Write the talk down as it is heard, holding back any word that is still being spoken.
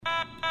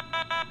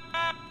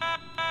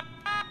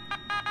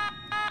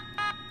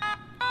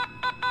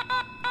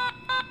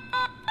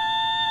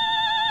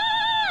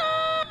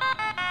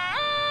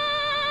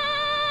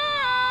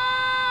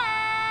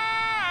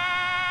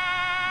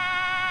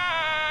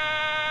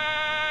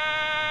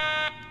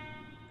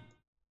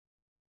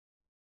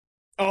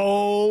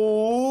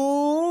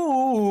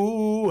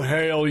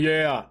Hell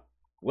yeah.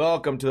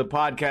 Welcome to the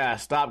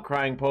podcast, Stop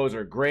Crying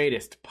Poser,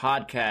 greatest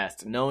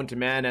podcast known to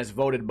man as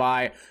voted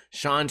by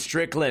Sean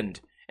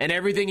Strickland and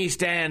everything he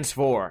stands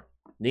for.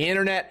 The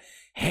internet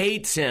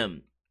hates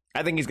him.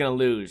 I think he's going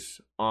to lose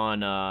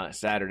on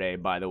Saturday,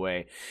 by the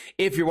way.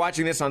 If you're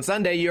watching this on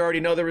Sunday, you already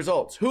know the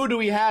results. Who do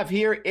we have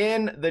here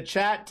in the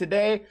chat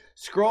today?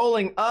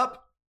 Scrolling up,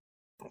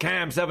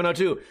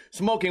 Cam702,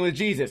 Smoking with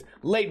Jesus,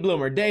 Late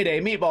Bloomer, Day Day,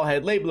 Meatball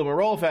Head, Late Bloomer,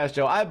 Roll Fast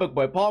Joe, iBook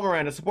Boy, Paul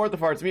Miranda, Support the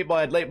Farts, Meatball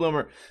Head, Late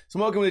Bloomer,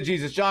 Smoking with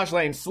Jesus, Josh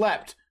Lane,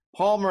 Slept,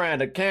 Paul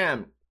Miranda,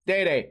 Cam,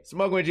 Day Day,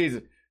 Smoking with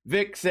Jesus,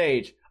 Vic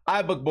Sage,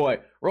 iBook Boy,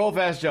 Roll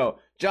Fast Joe,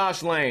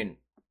 Josh Lane.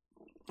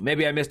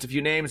 Maybe I missed a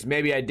few names,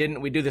 maybe I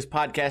didn't. We do this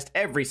podcast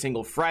every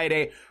single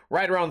Friday,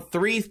 right around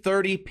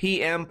 3:30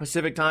 p.m.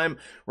 Pacific time.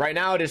 Right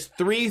now it is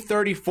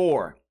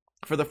 3:34.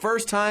 For the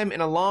first time in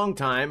a long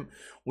time,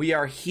 we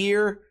are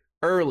here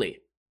early.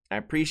 I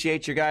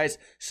appreciate your guys'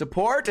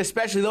 support,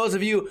 especially those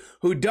of you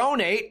who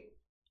donate.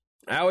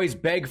 I always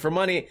beg for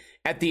money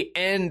at the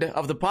end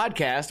of the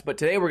podcast, but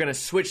today we're going to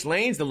switch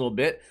lanes a little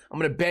bit. I'm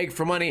going to beg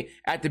for money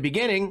at the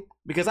beginning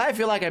because I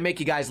feel like I make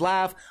you guys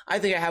laugh. I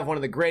think I have one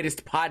of the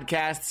greatest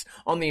podcasts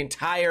on the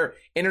entire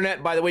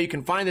internet. By the way, you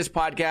can find this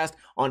podcast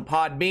on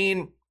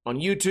Podbean, on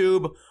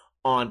YouTube,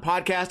 on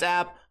podcast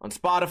app, on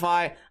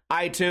Spotify,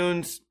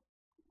 iTunes.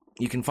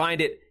 You can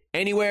find it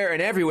anywhere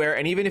and everywhere,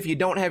 and even if you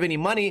don't have any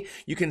money,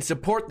 you can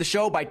support the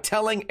show by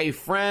telling a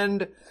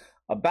friend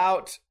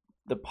about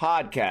the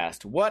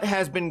podcast. What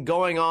has been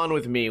going on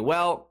with me?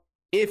 Well,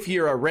 if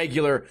you're a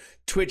regular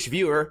Twitch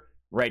viewer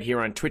right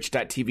here on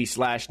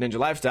twitch.tv/Ninja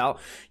Lifestyle,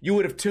 you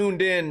would have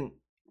tuned in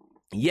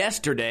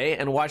yesterday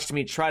and watched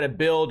me try to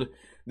build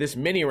this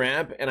mini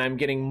ramp, and I'm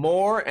getting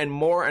more and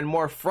more and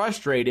more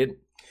frustrated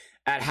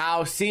at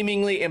how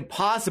seemingly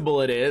impossible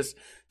it is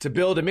to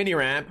build a mini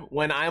ramp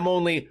when I'm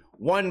only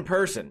one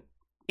person.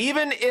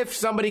 Even if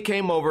somebody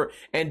came over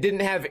and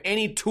didn't have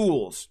any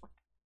tools,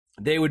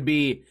 they would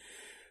be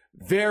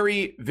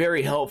very,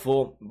 very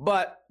helpful.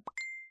 But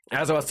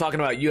as I was talking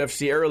about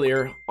UFC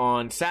earlier,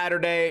 on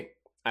Saturday,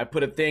 I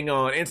put a thing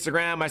on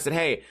Instagram. I said,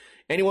 hey,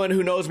 anyone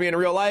who knows me in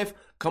real life,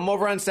 come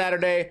over on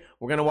Saturday.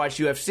 We're going to watch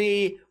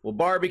UFC. We'll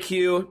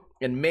barbecue.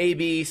 And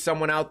maybe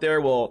someone out there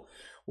will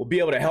be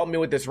able to help me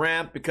with this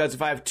ramp. Because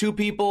if I have 2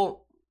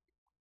 people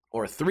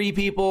or 3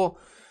 people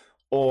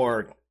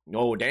or,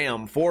 oh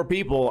damn, 4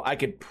 people, I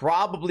could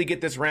probably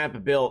get this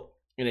ramp built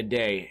in a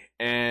day.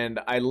 And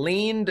I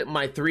leaned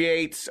my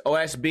 3/8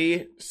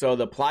 OSB, so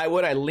the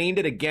plywood, I leaned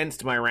it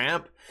against my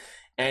ramp,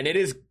 and it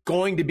is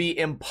going to be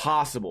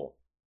impossible.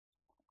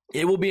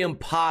 It will be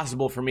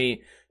impossible for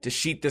me to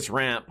sheet this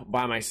ramp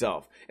by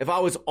myself. If I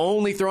was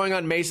only throwing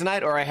on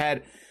Masonite, or I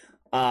had,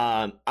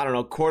 I don't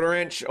know, 1/4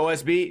 inch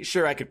OSB,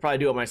 sure, I could probably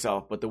do it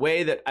myself. But the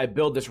way that I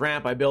build this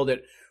ramp, I build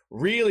it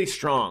really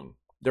strong.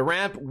 The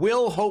ramp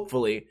will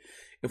hopefully,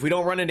 if we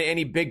don't run into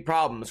any big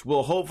problems,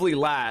 will hopefully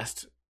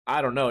last,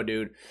 I don't know,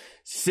 dude,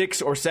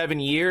 6 or 7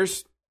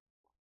 years.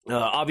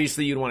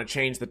 Obviously, you'd want to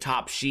change the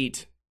top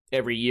sheet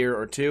every year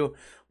or 2.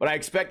 But I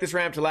expect this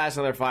ramp to last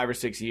another 5 or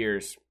 6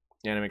 years.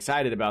 And I'm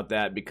excited about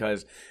that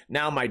because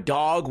now my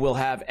dog will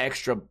have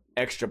extra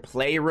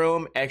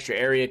playroom, extra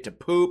area to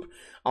poop.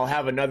 I'll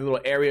have another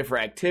little area for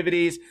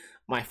activities.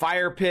 My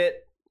fire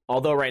pit,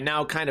 although right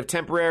now kind of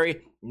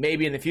temporary,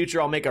 maybe in the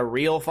future I'll make a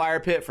real fire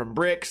pit from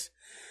bricks.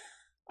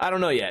 I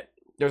don't know yet.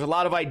 There's a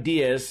lot of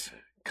ideas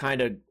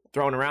kind of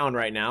thrown around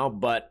right now,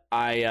 but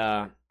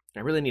I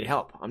really need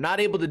help. I'm not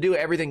able to do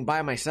everything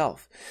by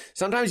myself.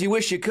 Sometimes you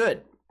wish you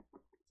could.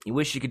 You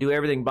wish you could do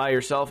everything by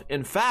yourself.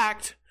 In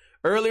fact,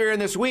 earlier in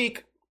this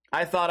week,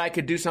 I thought I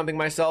could do something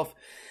myself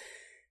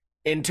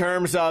in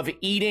terms of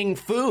eating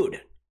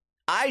food.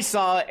 I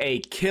saw a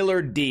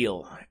killer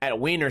deal at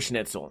Wiener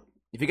Schnitzel.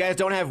 If you guys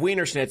don't have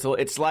Wiener Schnitzel,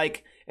 it's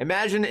like,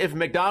 imagine if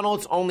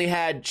McDonald's only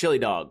had chili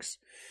dogs.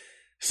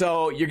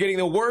 So you're getting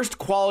the worst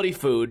quality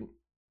food.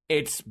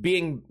 It's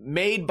being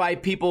made by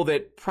people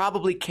that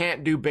probably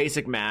can't do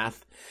basic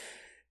math.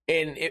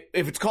 And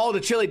if it's called a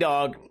chili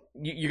dog,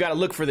 you got to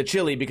look for the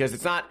chili because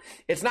it's not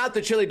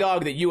the chili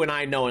dog that you and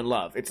I know and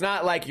love. It's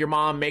not like your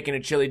mom making a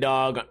chili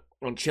dog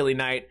on chili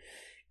night.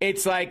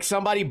 It's like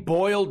somebody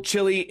boiled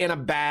chili in a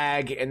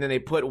bag and then they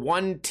put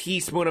 1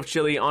 teaspoon of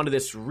chili onto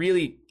this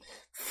really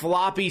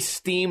floppy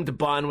steamed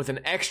bun with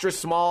an extra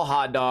small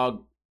hot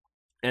dog,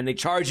 and they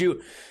charge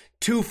you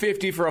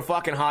 $2.50 for a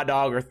fucking hot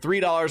dog or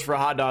 $3 for a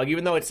hot dog,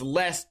 even though it's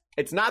less.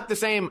 It's not the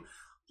same.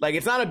 Like,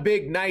 it's not a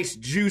big, nice,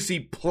 juicy,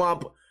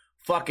 plump,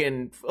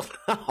 fucking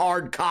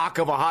hard cock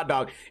of a hot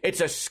dog.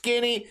 It's a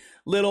skinny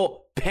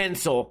little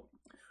pencil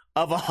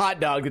of a hot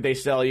dog that they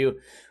sell you,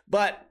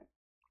 but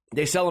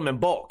they sell them in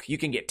bulk. You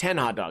can get 10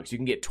 hot dogs. You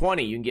can get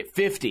 20. You can get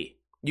 50.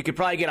 You could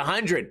probably get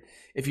 100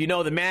 if you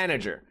know the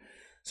manager.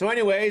 So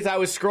anyways, I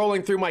was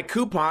scrolling through my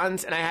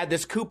coupons, and I had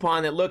this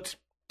coupon that looked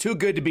too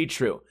good to be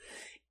true.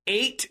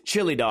 8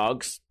 chili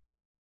dogs,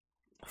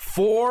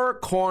 4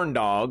 corn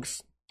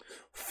dogs,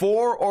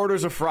 4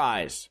 orders of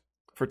fries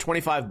for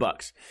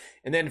 $25.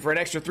 And then for an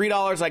extra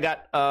 $3, I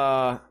got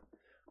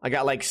I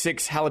got like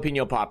 6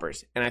 jalapeno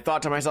poppers. And I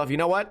thought to myself, you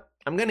know what?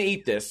 I'm going to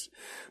eat this,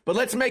 but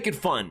let's make it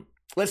fun.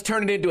 Let's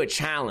turn it into a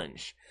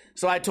challenge.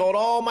 So I told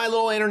all my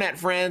little internet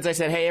friends, I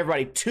said, hey,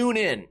 everybody, tune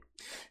in.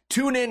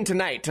 Tune in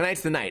tonight.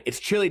 Tonight's the night. It's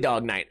chili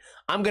dog night.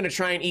 I'm going to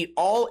try and eat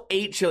all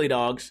 8 chili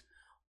dogs,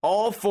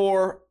 all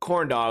 4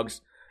 corn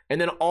dogs,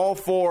 and then all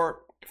 4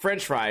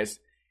 French fries.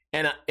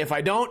 And if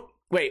I don't,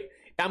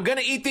 I'm going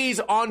to eat these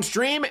on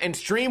stream, and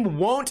stream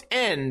won't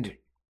end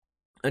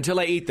until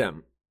I eat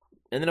them.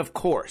 And then, of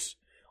course,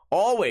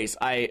 always,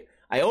 I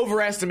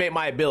overestimate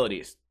my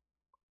abilities.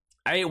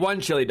 I ate 1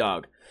 chili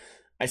dog.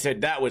 I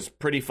said, that was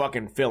pretty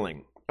fucking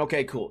filling.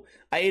 Okay, cool.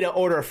 I ate an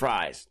order of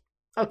fries.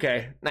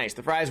 Okay, nice.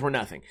 The fries were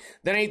nothing.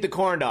 Then I ate the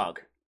corn dog.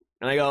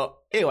 And I go,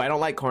 ew, I don't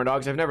like corn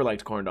dogs. I've never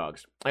liked corn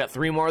dogs. I got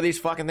 3 more of these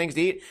fucking things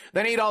to eat.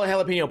 Then I ate all the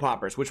jalapeno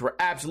poppers, which were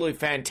absolutely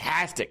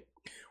fantastic.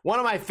 One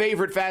of my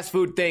favorite fast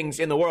food things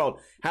in the world,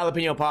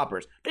 jalapeno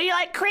poppers. Do you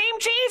like cream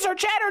cheese or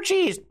cheddar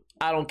cheese?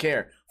 I don't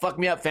care. Fuck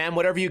me up, fam.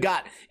 Whatever you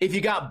got. If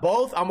you got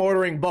both, I'm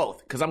ordering both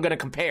because I'm going to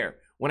compare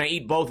when I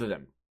eat both of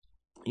them.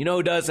 You know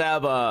who does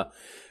have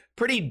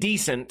pretty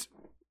decent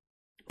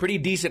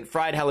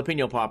fried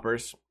jalapeno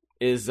poppers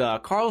is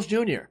Carl's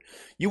Jr.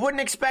 You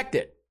wouldn't expect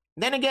it.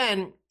 Then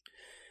again,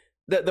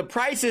 the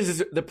price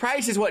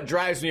is what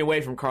drives me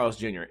away from Carl's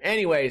Jr.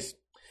 Anyways,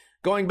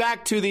 going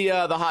back to the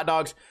hot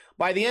dogs.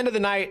 By the end of the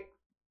night,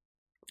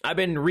 I've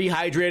been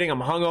rehydrating.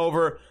 I'm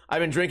hungover. I've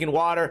been drinking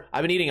water.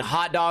 I've been eating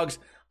hot dogs.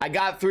 I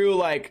got through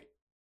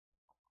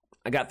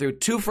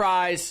 2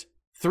 fries,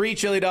 3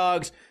 chili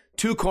dogs,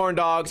 2 corn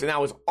dogs, and that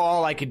was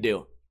all I could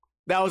do.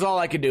 That was all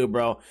I could do,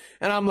 bro.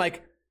 And I'm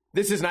like,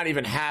 this is not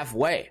even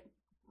halfway.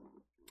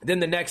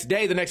 Then the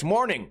next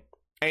morning,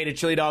 I ate a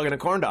chili dog and a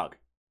corn dog.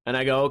 And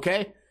I go,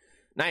 okay,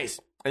 nice.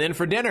 And then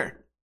for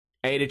dinner,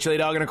 I ate a chili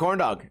dog and a corn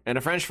dog and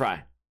a French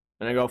fry.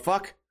 And I go,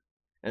 fuck.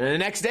 And then the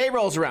next day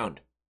rolls around.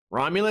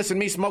 Romulus and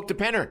me smoked a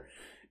penner.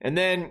 And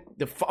then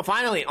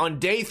finally, on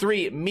day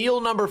 3,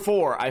 meal number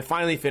 4, I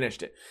finally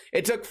finished it.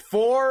 It took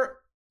 4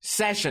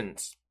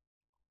 sessions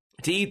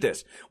to eat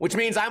this, which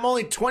means I'm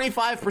only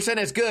 25%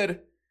 as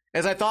good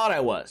as I thought I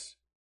was.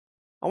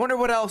 I wonder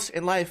what else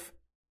in life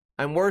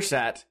I'm worse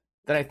at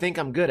that I think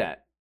I'm good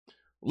at.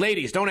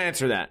 Ladies, don't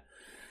answer that.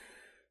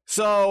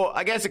 So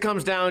I guess it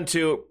comes down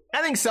to,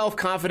 I think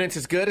self-confidence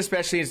is good,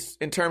 especially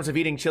in terms of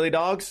eating chili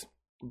dogs.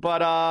 But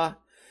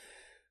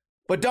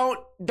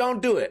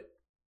don't do it.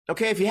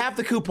 Okay, if you have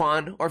the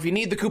coupon, or if you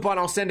need the coupon,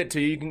 I'll send it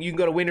to you. You can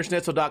go to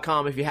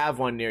wienerschnitzel.com if you have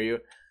one near you.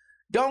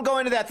 Don't go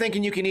into that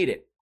thinking you can eat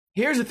it.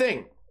 Here's the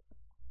thing.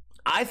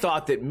 I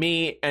thought that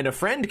me and a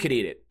friend could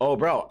eat it. Oh,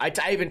 bro, I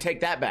even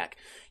take that back.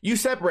 You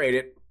separate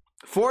it,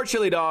 4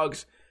 chili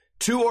dogs,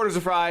 2 orders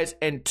of fries,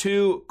 and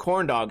 2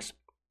 corn dogs,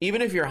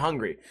 even if you're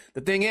hungry.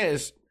 The thing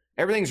is,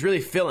 everything's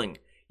really filling.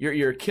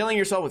 You're killing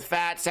yourself with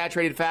fat,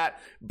 saturated fat,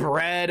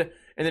 bread,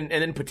 and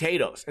then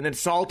potatoes, and then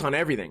salt on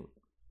everything.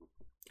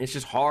 It's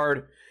just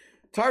hard.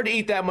 It's hard to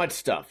eat that much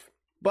stuff.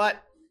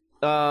 But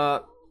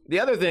the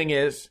other thing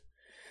is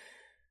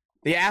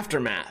the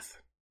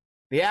aftermath.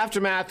 The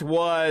aftermath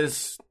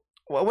was,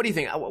 what do you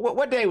think?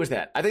 What day was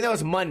that? I think that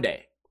was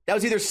Monday. That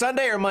was either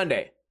Sunday or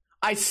Monday.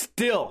 I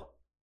still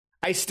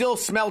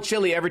smell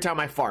chili every time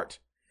I fart.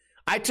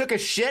 I took a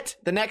shit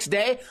the next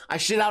day. I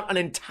shit out an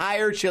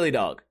entire chili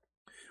dog,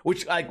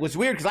 which was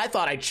weird because I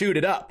thought I chewed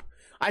it up.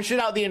 I shit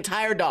out the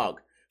entire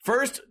dog.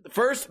 First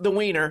the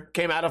wiener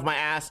came out of my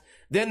ass,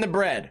 then the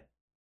bread.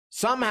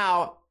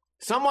 Somehow,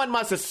 someone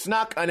must have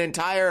snuck an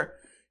entire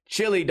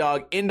chili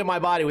dog into my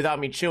body without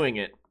me chewing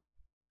it.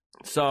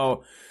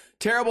 So,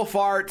 terrible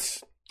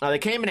farts. They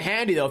came in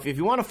handy, though. If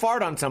you want to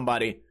fart on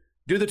somebody,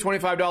 do the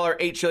 $25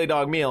 8 chili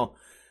dog meal.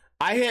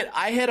 I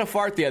hit a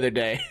fart the other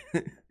day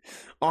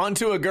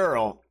onto a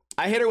girl.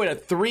 I hit her with a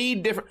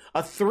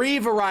 3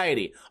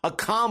 variety, a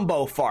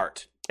combo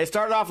fart. It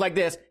started off like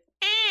this,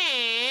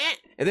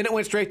 and then it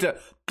went straight to,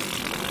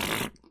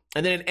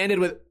 and then it ended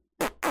with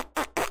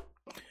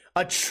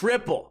a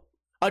triple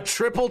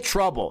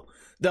trouble.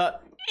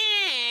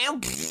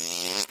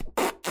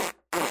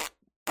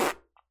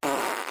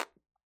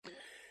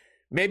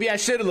 Maybe I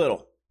shit a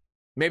little.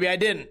 Maybe I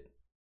didn't.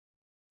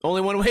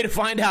 Only one way to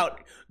find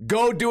out.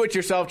 Go do it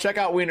yourself. Check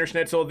out Wiener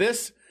Schnitzel.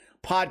 This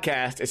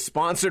podcast is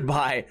sponsored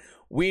by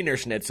Wiener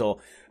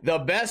Schnitzel, the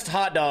best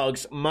hot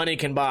dogs money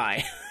can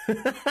buy.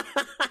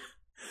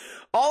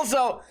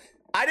 Also,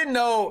 I didn't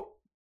know,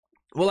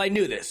 well, I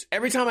knew this.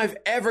 Every time I've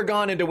ever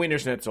gone into Wiener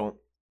Schnitzel,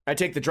 I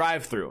take the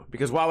drive-thru,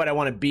 because why would I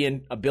want to be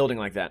in a building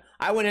like that?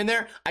 I went in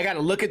there, I got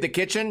to look at the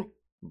kitchen.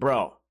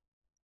 Bro,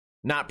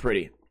 not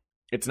pretty.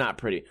 It's not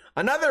pretty.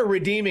 Another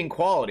redeeming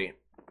quality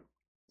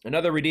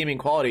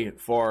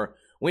for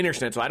Wiener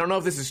Schnitzel, I don't know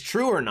if this is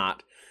true or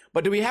not,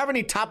 but do we have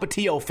any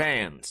Tapatio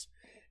fans?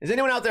 Is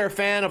anyone out there a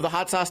fan of the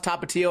hot sauce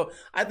Tapatio?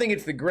 I think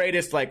it's the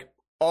greatest,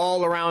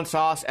 all-around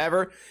sauce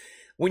ever.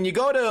 When you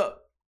go to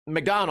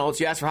McDonald's,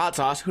 you ask for hot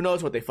sauce, who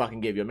knows what they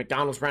fucking give you? A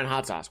McDonald's brand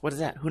hot sauce. What is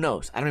that? Who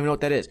knows? I don't even know what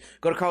that is.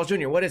 Go to Carl's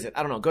Jr., what is it?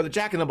 I don't know. Go to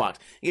Jack in the Box.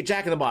 You get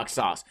Jack in the Box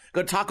sauce.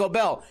 Go to Taco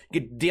Bell.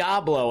 You get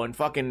Diablo and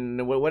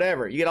fucking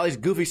whatever. You get all these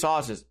goofy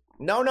sauces.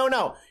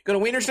 No. Go to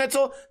Wiener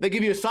Schnitzel. They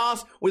give you a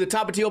sauce with a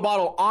Tapatio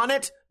bottle on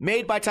it,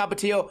 made by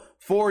Tapatio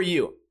for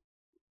you.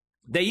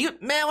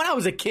 When I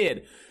was a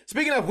kid,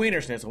 speaking of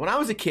Wiener Schnitzel, when I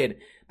was a kid,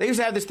 they used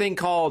to have this thing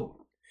called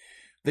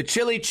the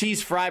chili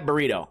cheese fry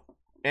burrito.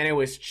 And it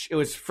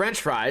was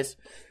French fries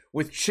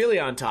with chili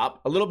on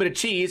top, a little bit of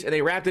cheese, and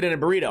they wrapped it in a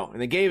burrito,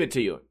 and they gave it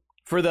to you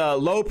for the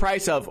low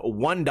price of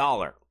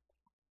 $1.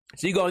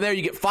 So you go in there,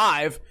 you get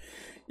 5.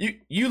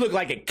 You look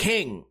like a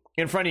king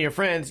in front of your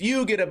friends.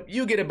 You get a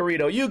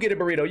burrito, you get a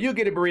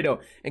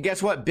burrito. And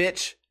guess what,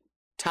 bitch?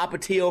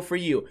 Tapatio for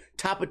you.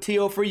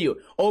 Tapatio for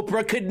you.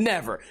 Oprah could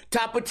never.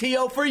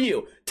 Tapatio for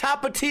you.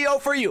 Tapatio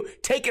for you.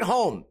 Take it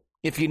home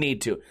if you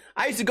need to.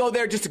 I used to go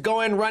there just to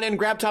go in, run in,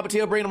 grab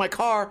Tapatio, bring it to my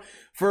car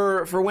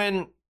for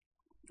when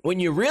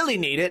you really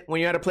need it,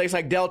 when you're at a place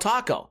like Del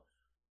Taco.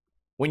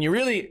 When you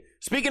really,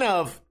 speaking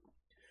of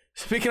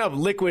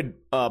liquid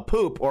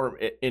poop, or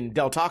in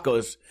Del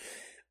Taco's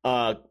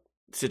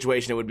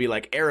situation, it would be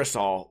like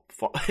aerosol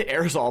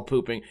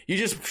pooping. You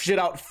just shit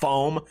out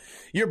foam.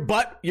 Your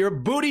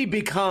booty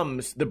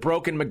becomes the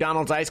broken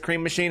McDonald's ice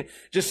cream machine.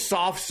 Just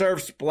soft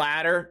serve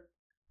splatter.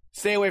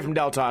 Stay away from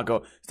Del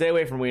Taco. Stay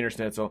away from Wiener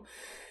Schnitzel.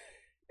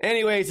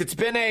 Anyways, it's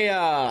been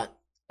a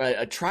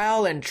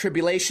trial and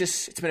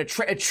tribulacious. It's been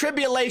a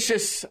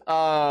tribulacious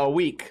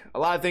week. A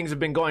lot of things have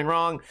been going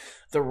wrong.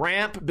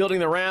 Building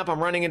the ramp,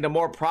 I'm running into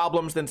more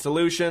problems than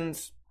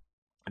solutions.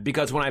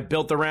 Because when I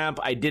built the ramp,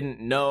 I didn't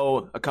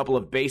know a couple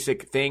of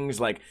basic things.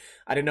 Like,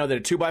 I didn't know that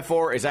a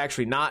 2x4 is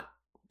actually not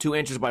 2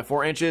 inches by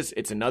 4 inches.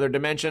 It's another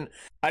dimension.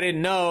 I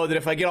didn't know that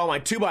if I get all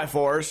my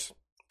 2x4s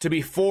to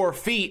be 4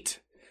 feet,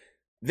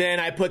 then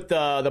I put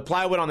the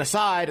plywood on the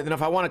side. And then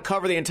if I want to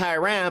cover the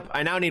entire ramp,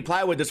 I now need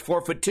plywood that's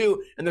 4'2",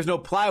 and there's no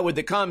plywood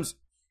that comes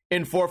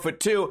in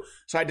 4'2".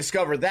 So I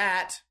discovered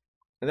that.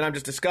 And then I'm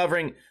just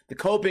discovering the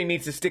coping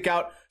needs to stick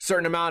out a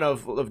certain amount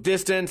of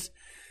distance.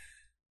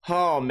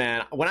 Oh,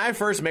 man. When I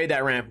first made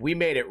that ramp, we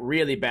made it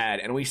really bad,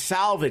 and we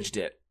salvaged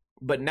it.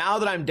 But now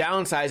that I'm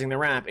downsizing the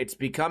ramp, it's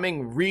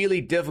becoming really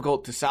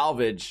difficult to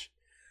salvage.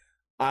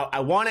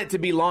 I want it to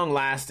be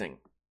long-lasting.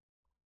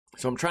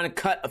 So I'm trying to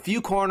cut a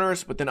few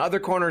corners, but then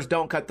other corners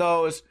don't cut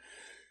those.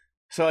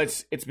 So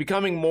it's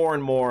becoming more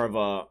and more of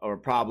a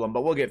problem,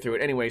 but we'll get through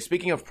it. Anyway,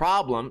 speaking of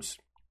problems,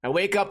 I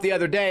wake up the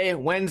other day,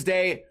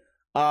 Wednesday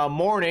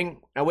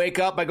morning. I wake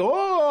up, I go,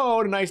 oh,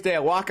 what a nice day. I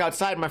walk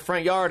outside my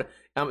front yard.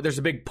 There's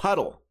a big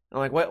puddle. I'm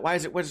like,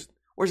 where's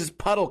this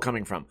puddle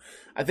coming from?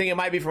 I think it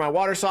might be from my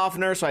water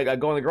softener. So I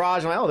go in the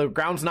garage. I'm like, oh, the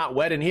ground's not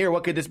wet in here.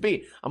 What could this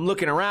be? I'm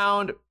looking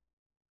around.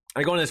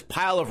 I go in this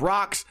pile of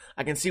rocks.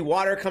 I can see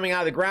water coming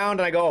out of the ground.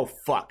 And I go, oh,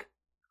 fuck.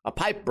 A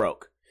pipe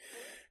broke.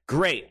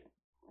 Great.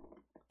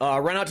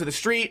 Run out to the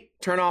street.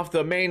 Turn off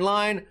the main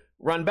line.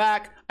 Run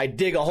back. I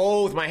dig a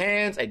hole with my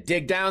hands. I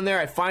dig down there.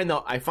 I find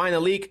the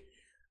leak.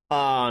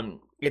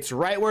 It's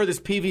right where this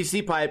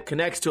PVC pipe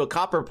connects to a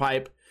copper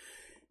pipe.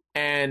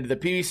 And the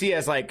PVC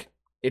has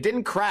it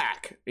didn't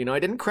crack. It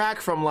didn't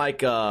crack from it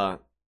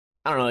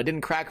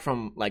didn't crack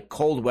from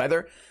cold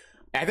weather.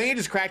 I think it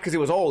just cracked because it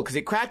was old, because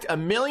it cracked a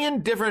million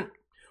different,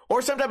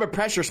 or some type of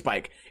pressure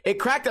spike. It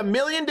cracked a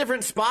million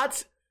different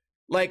spots,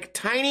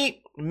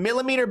 tiny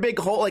millimeter big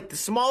hole, the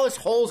smallest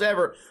holes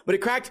ever, but it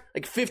cracked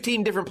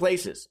 15 different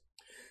places.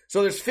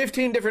 So there's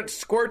 15 different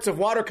squirts of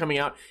water coming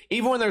out,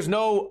 even when there's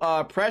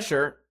no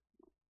pressure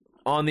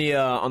on the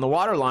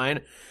water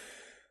line.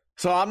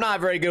 So I'm not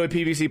very good with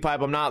PVC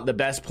pipe. I'm not the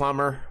best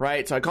plumber,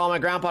 right? So I call my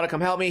grandpa to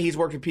come help me. He's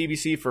worked with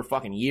PVC for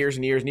fucking years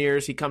and years and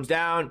years. He comes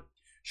down,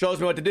 shows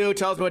me what to do,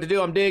 tells me what to do.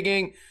 I'm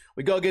digging.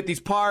 We go get these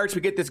parts.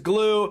 We get this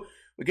glue.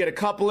 We get a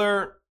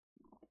coupler.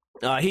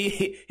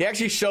 He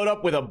actually showed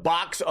up with a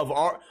box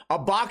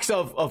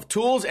of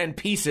tools and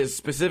pieces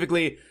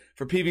specifically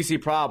for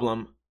PVC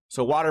problem.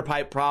 So water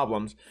pipe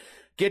problems.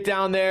 Get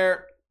down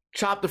there,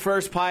 chop the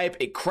first pipe.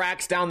 It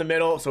cracks down the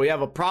middle. So we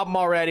have a problem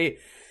already.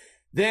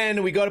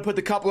 Then we go to put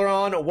the coupler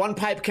on. One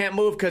pipe can't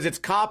move because it's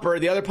copper.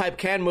 The other pipe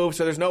can move,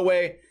 so there's no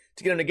way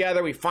to get them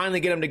together. We finally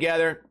get them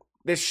together.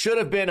 This should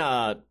have been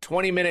a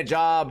 20-minute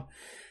job.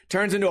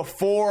 Turns into a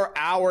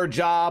 4-hour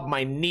job.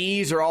 My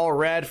knees are all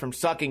red from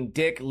sucking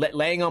dick,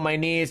 laying on my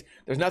knees.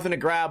 There's nothing to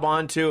grab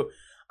onto.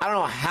 I don't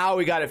know how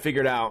we got it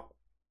figured out.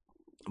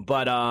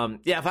 But,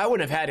 yeah, if I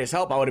wouldn't have had his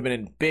help, I would have been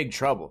in big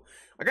trouble.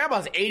 My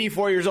grandpa's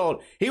 84 years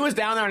old. He was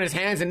down there on his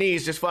hands and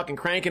knees just fucking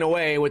cranking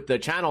away with the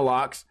channel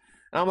locks.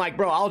 And I'm like,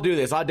 bro, I'll do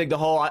this. I'll dig the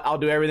hole. I'll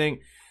do everything.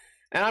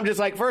 And I'm just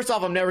like, first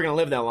off, I'm never going to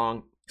live that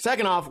long.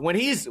 Second off, when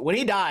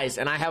he dies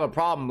and I have a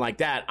problem like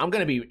that, I'm going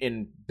to be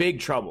in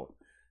big trouble.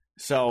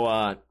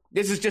 So,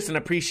 this is just an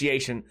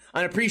appreciation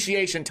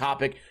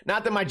topic.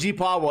 Not that my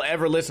G-Paw will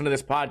ever listen to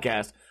this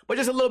podcast, but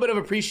just a little bit of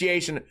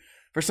appreciation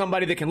for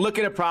somebody that can look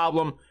at a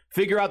problem,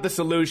 figure out the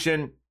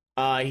solution.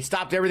 He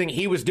stopped everything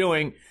he was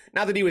doing.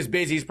 Not that he was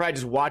busy. He's probably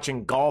just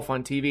watching golf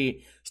on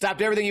TV.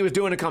 Stopped everything he was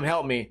doing to come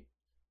help me.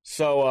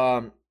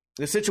 So,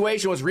 the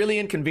situation was really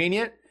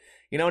inconvenient.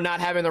 Not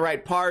having the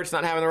right parts,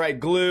 not having the right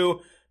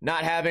glue,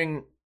 not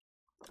having,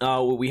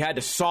 we had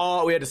to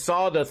saw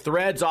the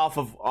threads off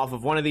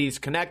of one of these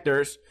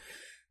connectors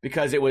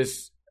because it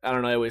was I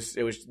don't know,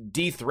 it was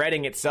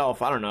de-threading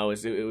itself. I don't know.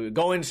 It was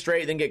going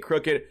straight, then get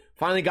crooked.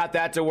 Finally got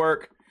that to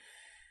work.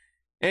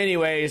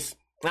 Anyways,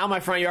 now my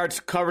front yard's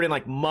covered in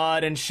like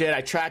mud and shit.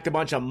 I tracked a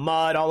bunch of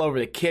mud all over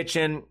the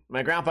kitchen.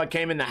 My grandpa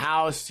came in the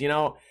house, you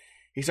know.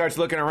 He starts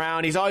looking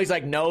around. He's always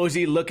like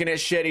nosy, looking at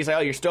shit. He's like,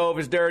 oh, your stove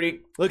is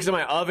dirty. Looks at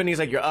my oven. He's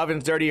like, your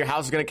oven's dirty. Your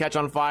house is going to catch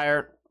on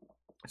fire.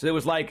 So it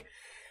was like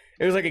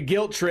a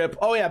guilt trip.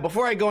 Oh yeah,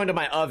 before I go into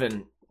my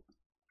oven,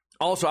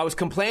 also I was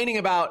complaining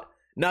about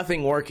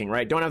nothing working,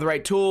 right? Don't have the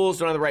right tools,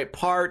 don't have the right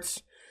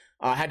parts.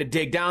 Had to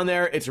dig down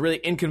there. It's a really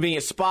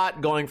inconvenient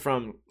spot going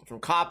from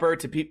copper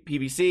to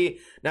PVC,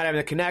 not having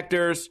the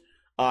connectors,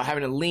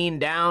 having to lean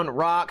down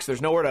rocks.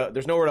 There's nowhere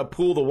to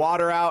pull the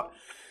water out.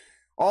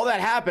 All that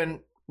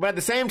happened, but at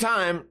the same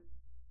time,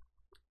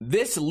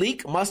 this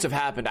leak must have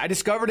happened. I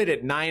discovered it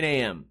at 9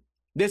 a.m.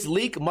 This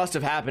leak must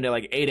have happened at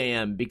like 8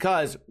 a.m.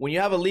 because when you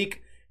have a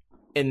leak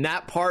in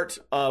that part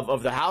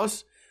of the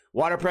house,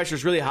 water pressure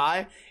is really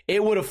high.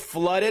 It would have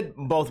flooded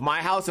both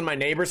my house and my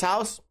neighbor's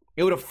house.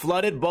 It would have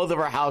flooded both of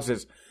our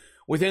houses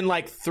within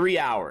like 3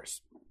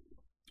 hours.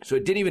 So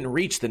it didn't even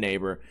reach the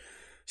neighbor.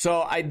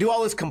 So I do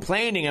all this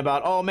complaining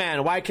about, oh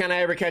man, why can't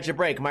I ever catch a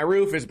break? My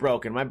roof is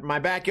broken. My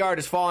backyard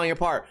is falling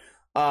apart.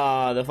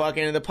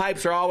 The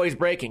pipes are always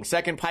breaking.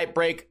 Second pipe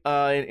break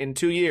in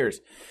 2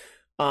 years.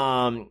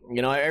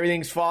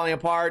 Everything's falling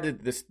apart.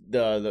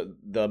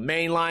 The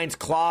main line's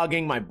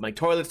clogging. My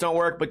toilets don't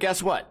work. But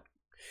guess what?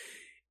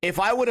 If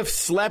I would have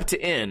slept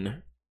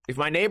in, if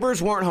my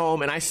neighbors weren't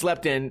home and I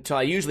slept in till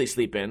I usually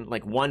sleep in,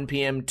 like 1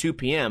 p.m., 2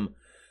 p.m.,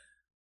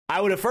 I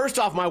would have, first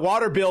off, my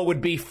water bill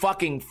would be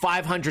fucking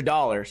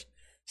 $500.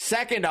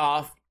 Second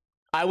off,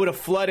 I would have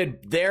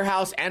flooded their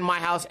house and my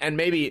house and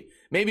maybe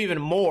even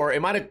more.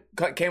 It might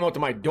have came out to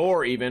my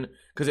door even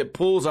because it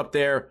pools up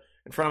there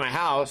in front of my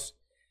house.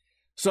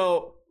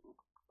 So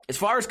as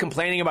far as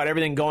complaining about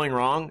everything going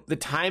wrong, the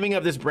timing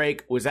of this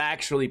break was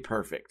actually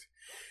perfect.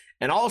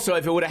 And also,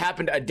 if it would have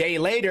happened a day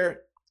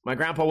later, my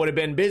grandpa would have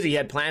been busy. He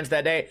had plans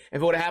that day.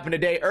 If it would have happened a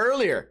day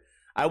earlier,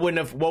 I wouldn't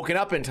have woken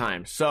up in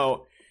time.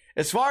 So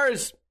as far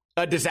as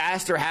a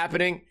disaster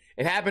happening,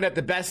 it happened at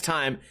the best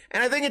time.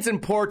 And I think it's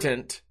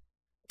important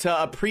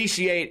to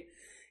appreciate,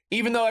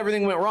 even though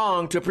everything went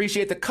wrong, to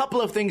appreciate the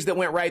couple of things that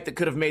went right that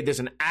could have made this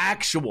an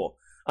actual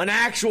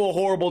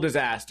horrible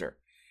disaster.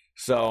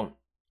 So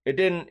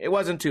it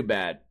wasn't too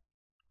bad.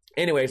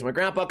 Anyways, my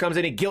grandpa comes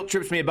in, he guilt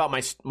trips me about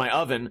my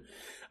oven.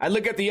 I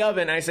look at the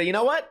oven and I say, you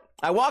know what?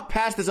 I walk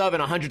past this oven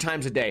 100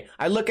 times a day.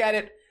 I look at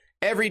it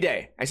every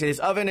day. I say, this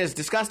oven is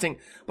disgusting,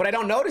 but I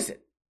don't notice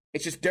it.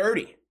 It's just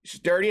dirty. It's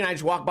just dirty, and I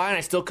just walk by and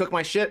I still cook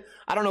my shit.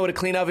 I don't know what a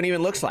clean oven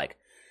even looks like.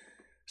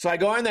 So I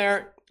go in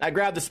there, I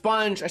grab the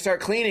sponge, I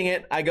start cleaning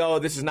it. I go,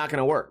 this is not going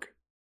to work.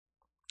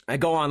 I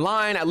go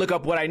online, I look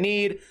up what I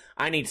need.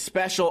 I need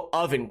special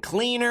oven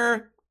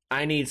cleaner.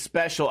 I need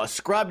a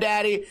scrub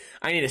daddy.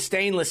 I need a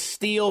stainless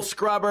steel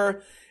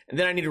scrubber. And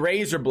then I need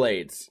razor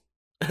blades.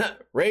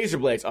 Razor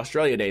blades.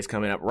 Australia Day is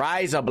coming up.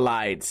 Razor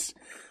blades.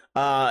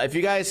 If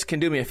you guys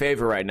can do me a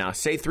favor right now,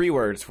 say 3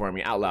 words for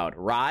me out loud.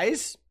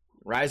 Rise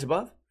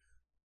above,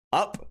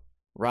 up,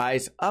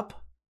 rise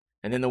up,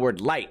 and then the word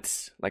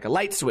lights, like a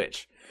light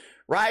switch.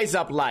 Rise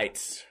up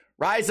lights.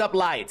 Rise up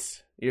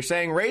lights. You're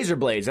saying razor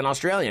blades in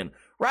Australian.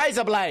 Rise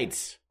up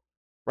lights.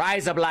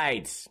 Rise up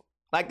lights.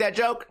 Like that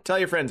joke? Tell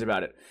your friends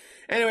about it.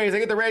 Anyways, I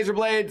get the razor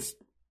blades.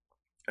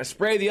 I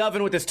spray the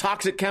oven with this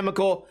toxic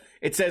chemical.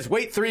 It says,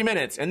 wait 3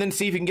 minutes and then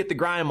see if you can get the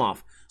grime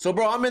off. So,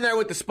 bro, I'm in there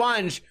with the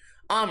sponge.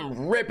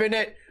 I'm ripping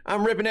it.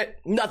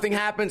 Nothing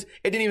happens.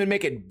 It didn't even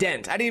make a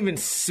dent. I didn't even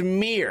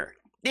smear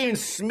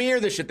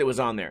the shit that was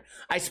on there.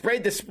 I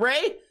sprayed the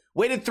spray,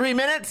 waited 3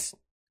 minutes,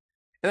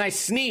 and I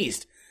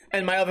sneezed.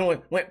 And my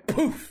oven went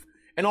poof.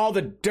 And all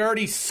the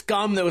dirty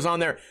scum that was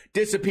on there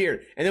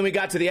disappeared. And then we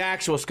got to the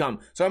actual scum.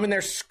 So I'm in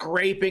there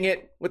scraping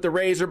it with the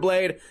razor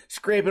blade,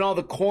 scraping all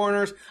the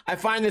corners. I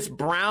find this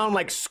brown,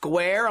 like,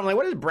 square. I'm like,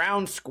 what is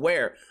brown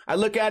square? I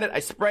look at it, I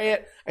spray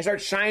it, I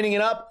start shining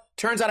it up.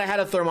 Turns out I had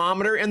a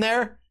thermometer in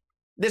there.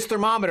 This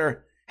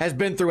thermometer has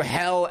been through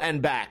hell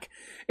and back.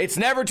 It's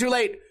never too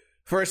late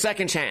for a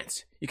second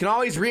chance. You can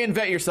always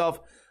reinvent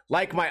yourself,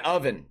 like my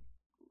oven.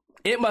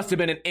 It must have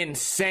been an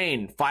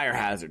insane fire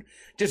hazard.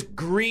 Just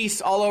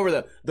grease all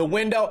over the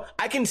window.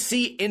 I can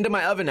see into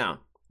my oven now.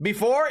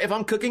 Before, if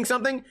I'm cooking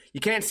something, you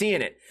can't see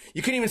in it.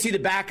 You can't even see the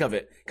back of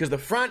it because the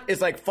front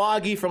is like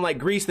foggy from like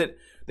grease that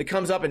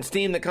comes up and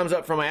steam that comes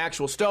up from my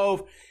actual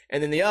stove.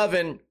 And then the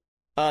oven,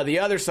 the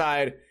other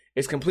side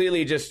is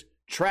completely just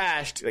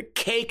trashed, like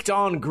caked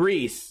on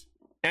grease.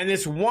 And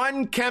this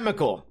one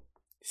chemical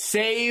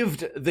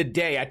saved the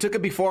day. I took a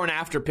before and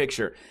after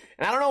picture.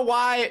 And I don't know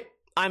why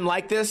I'm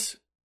like this,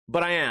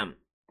 but I am.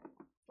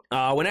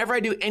 Whenever I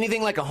do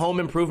anything like a home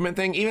improvement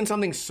thing, even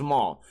something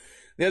small.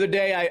 The other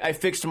day, I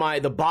fixed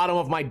the bottom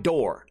of my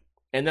door.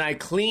 And then I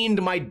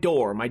cleaned my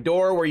door. My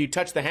door where you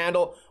touch the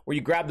handle, where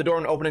you grab the door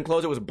and open and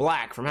close it, was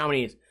black from how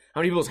many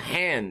people's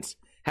hands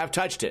have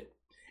touched it.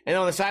 And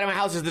on the side of my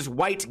house is this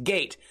white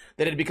gate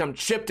that had become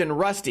chipped and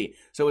rusty.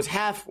 So it was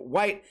half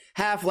white,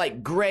 half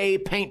like gray,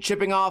 paint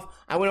chipping off.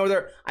 I went over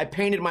there, I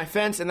painted my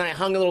fence, and then I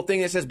hung a little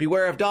thing that says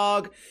beware of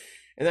dog.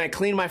 And then I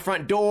cleaned my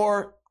front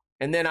door.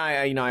 And then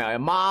I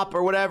mop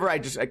or whatever. I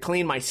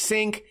clean my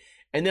sink.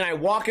 And then I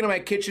walk into my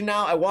kitchen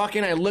now. I walk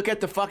in, I look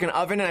at the fucking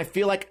oven, and I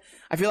feel like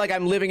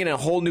I'm living in a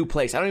whole new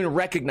place. I don't even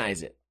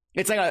recognize it.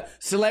 It's like a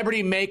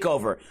celebrity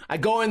makeover. I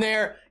go in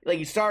there, like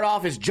you start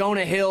off as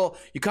Jonah Hill,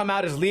 you come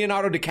out as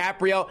Leonardo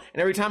DiCaprio, and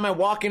every time I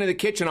walk into the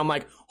kitchen, I'm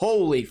like,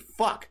 holy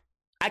fuck.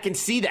 I can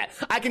see that.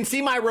 I can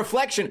see my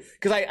reflection,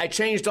 because I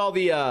changed all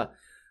the,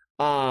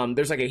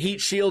 there's like a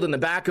heat shield in the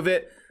back of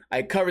it.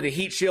 I covered the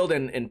heat shield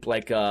in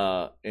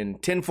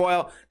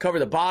tinfoil, cover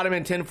the bottom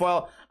in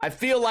tinfoil. I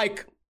feel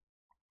like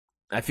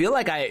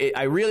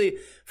I really,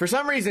 for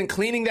some reason,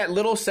 cleaning that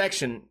little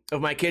section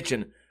of my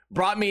kitchen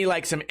brought me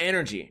like some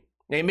energy.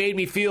 They made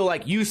me feel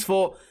like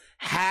useful,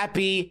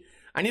 happy.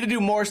 I need to do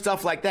more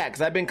stuff like that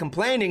because I've been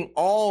complaining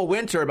all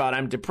winter about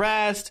I'm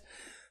depressed,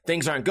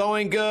 things aren't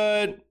going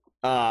good,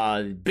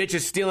 bitches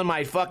stealing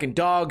my fucking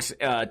dog's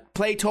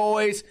play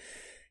toys.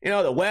 You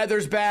know, the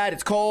weather's bad,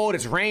 it's cold,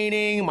 it's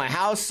raining, my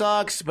house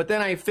sucks. But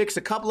then I fix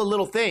a couple of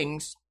little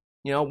things,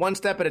 you know, one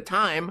step at a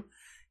time.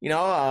 You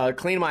know,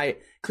 clean my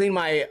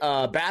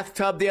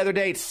bathtub the other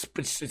day.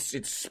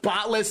 It's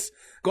spotless.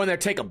 Go in there,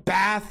 take a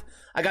bath.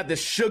 I got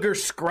this sugar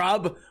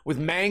scrub with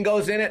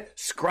mangoes in it,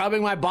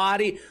 scrubbing my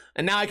body.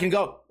 And now I can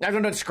go, after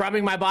I'm done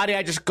scrubbing my body,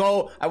 I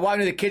walk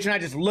into the kitchen, I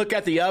just look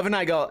at the oven,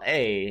 I go,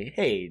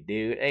 hey,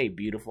 dude, hey,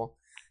 beautiful.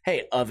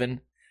 Hey,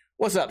 oven.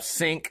 What's up,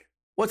 sink?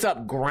 What's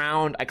up,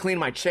 ground? I cleaned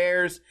my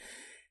chairs,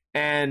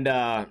 and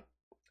I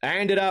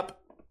ended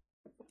up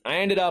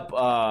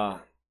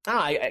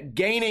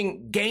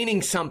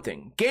gaining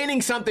something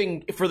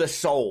for the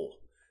soul.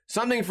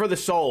 Something for the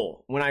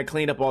soul when I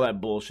cleaned up all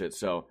that bullshit.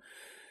 So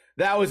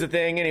that was the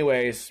thing.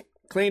 Anyways,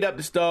 cleaned up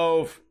the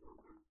stove.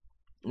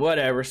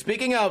 Whatever.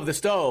 Speaking of the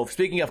stove,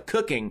 speaking of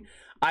cooking,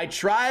 I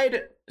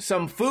tried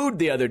some food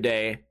the other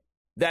day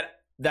that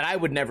I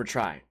would never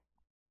try.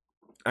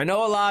 I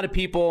know a lot of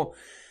people,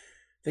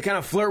 they kind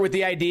of flirt with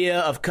the idea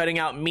of cutting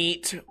out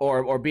meat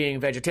or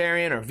being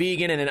vegetarian or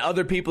vegan, and then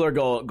other people are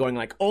going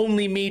like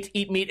only meat,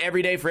 eat meat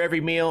every day for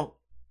every meal.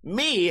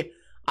 Me,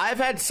 I've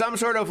had some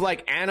sort of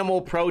like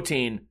animal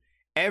protein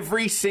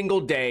every single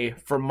day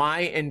for my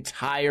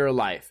entire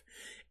life.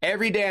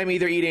 Every day I'm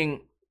either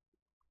eating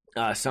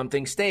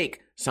something steak,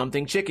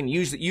 something chicken.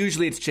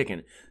 Usually it's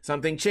chicken.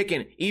 Something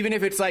chicken. Even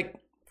if it's like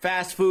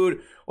fast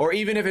food, or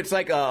even if it's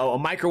like a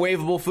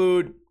microwavable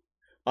food.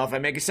 If I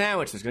make a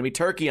sandwich, there's going to be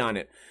turkey on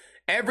it.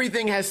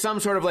 Everything has some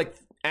sort of like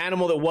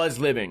animal that was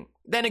living.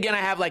 Then again, I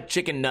have like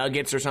chicken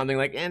nuggets or something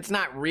like, and it's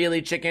not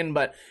really chicken,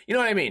 but you know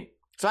what I mean.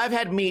 So I've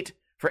had meat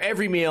for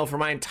every meal for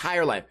my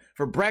entire life.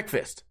 For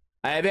breakfast,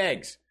 I have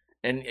eggs,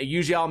 and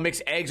usually I'll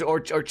mix eggs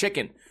or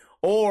chicken,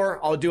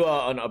 or I'll do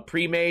a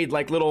pre-made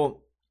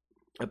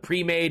a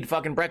pre-made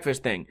fucking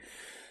breakfast thing.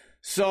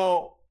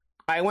 So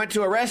I went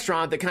to a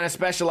restaurant that kind of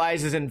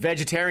specializes in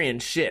vegetarian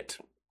shit,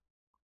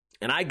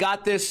 and I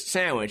got this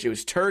sandwich. It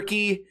was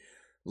turkey,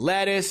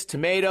 lettuce,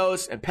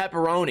 tomatoes, and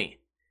pepperoni,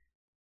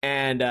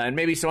 and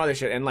maybe some other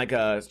shit, and like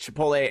a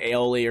chipotle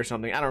aioli or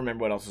something. I don't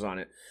remember what else was on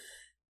it.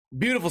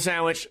 Beautiful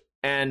sandwich,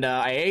 and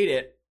I ate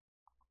it.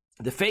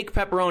 The fake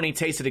pepperoni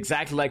tasted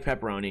exactly like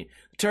pepperoni.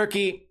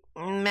 Turkey,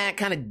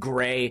 kind of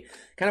gray,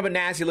 kind of a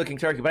nasty looking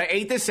turkey. But I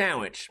ate this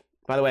sandwich.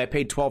 By the way, I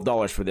paid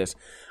 $12 for this.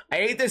 I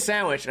ate this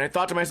sandwich, and I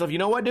thought to myself, you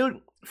know what,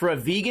 dude? For a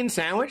vegan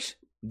sandwich,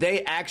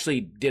 they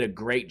actually did a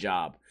great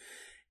job.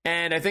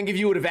 And I think if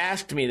you would have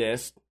asked me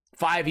this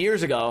 5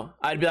 years ago,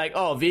 I'd be like,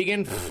 oh,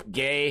 vegan? Pfft,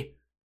 gay.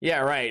 Yeah,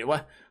 right.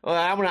 Well,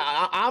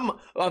 I'm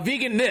a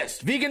vegan this.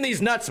 Vegan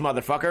these nuts,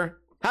 motherfucker.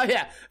 Oh,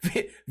 yeah.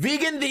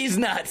 Vegan these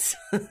nuts.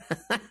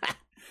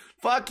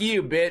 Fuck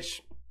you,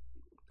 bitch.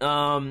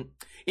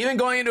 Even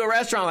going into a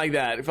restaurant like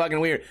that, fucking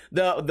weird.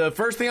 The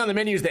first thing on the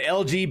menu is the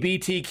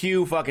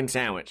LGBTQ fucking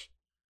sandwich.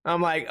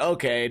 I'm like,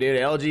 okay, dude,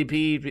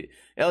 LGBTQ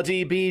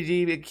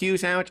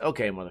sandwich?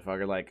 Okay,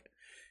 motherfucker. Like,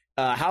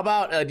 how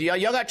about, do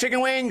y'all got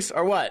chicken wings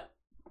or what?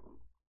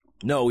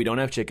 No, we don't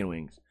have chicken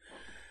wings.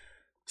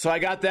 So I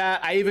got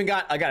that. I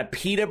got a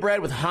pita bread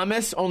with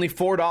hummus, only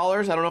 $4.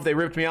 I don't know if they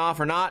ripped me off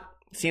or not.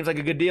 Seems like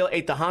a good deal.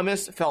 Ate the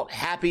hummus, felt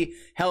happy,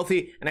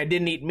 healthy, and I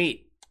didn't eat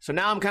meat. So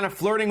now I'm kind of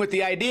flirting with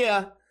the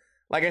idea,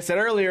 like I said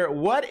earlier,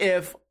 what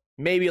if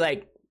maybe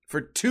like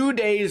for 2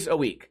 days a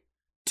week,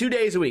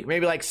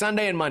 maybe like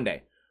Sunday and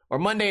Monday, or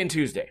Monday and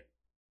Tuesday,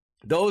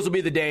 those will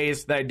be the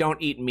days that I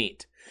don't eat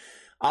meat.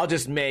 I'll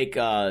just make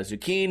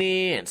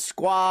zucchini and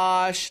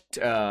squash.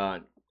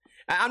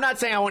 I'm not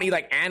saying I won't eat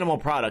like animal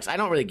products. I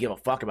don't really give a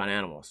fuck about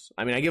animals.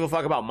 I mean, I give a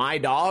fuck about my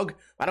dog.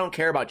 I don't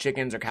care about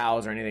chickens or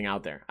cows or anything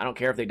out there. I don't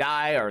care if they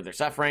die or they're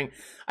suffering.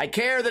 I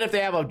care that if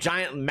they have a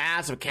giant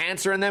mass of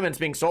cancer in them and it's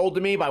being sold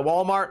to me by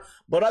Walmart.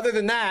 But other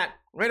than that,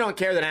 I don't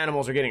care that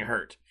animals are getting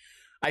hurt.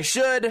 I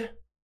should,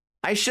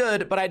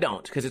 but I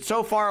don't, because it's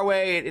so far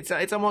away. It's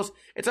almost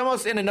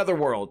in another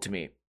world to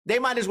me. They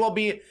might as well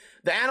be,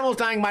 the animals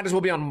dying might as well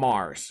be on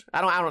Mars.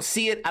 I don't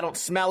see it. I don't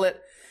smell it.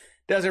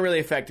 doesn't really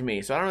affect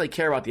me. So I don't really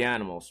care about the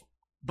animals.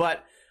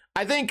 But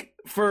I think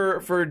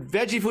for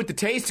veggie food to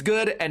taste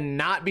good and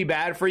not be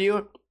bad for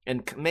you,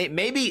 and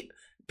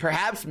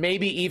perhaps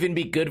even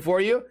be good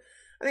for you,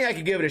 I think I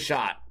could give it a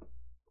shot.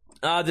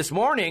 This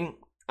morning,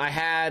 I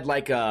had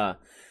like I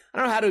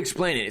don't know how to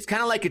explain it. It's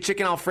kind of like a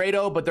chicken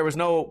Alfredo, but there was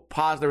no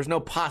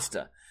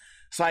pasta.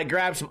 So I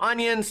grabbed some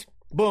onions,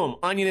 boom,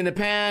 onion in the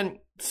pan,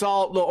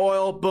 salt, little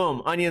oil,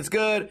 boom, onion's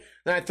good.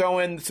 Then I throw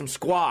in some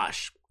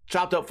squash,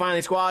 chopped up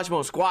finely squash,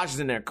 boom, squash is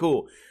in there,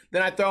 cool.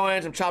 Then I throw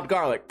in some chopped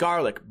garlic,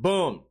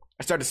 boom.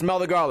 I start to smell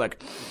the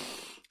garlic.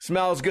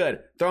 Smells good.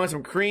 Throw in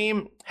some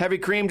cream, heavy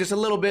cream, just a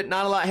little bit,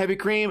 not a lot, heavy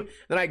cream.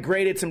 Then I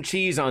grated some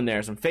cheese on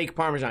there, some fake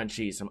Parmesan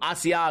cheese, some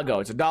Asiago.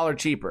 It's $1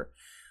 cheaper.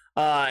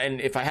 And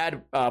if I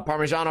had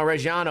Parmigiano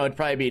Reggiano, it's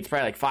probably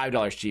like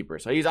 $5 cheaper.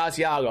 So I use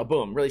Asiago,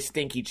 boom, really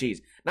stinky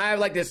cheese. Now I have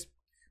like this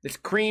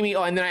creamy,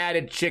 and then I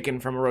added chicken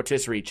from a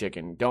rotisserie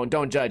chicken.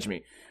 Don't judge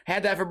me. I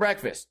had that for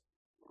breakfast.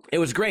 It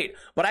was great,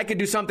 but I could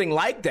do something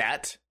like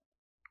that,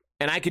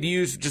 and I could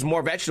use just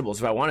more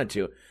vegetables if I wanted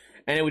to,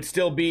 and it would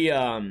still be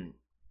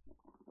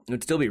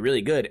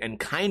really good and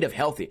kind of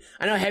healthy.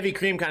 I know heavy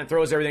cream kind of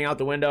throws everything out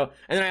the window,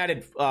 and then I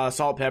added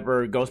salt,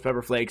 pepper, ghost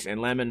pepper flakes,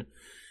 and lemon.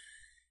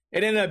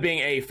 It ended up being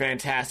a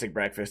fantastic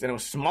breakfast, and it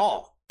was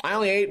small. I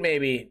only ate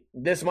maybe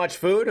this much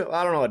food.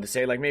 I don't know what to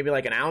say, like maybe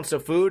like an ounce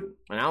of food,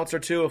 an ounce or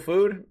two of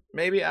food,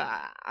 maybe.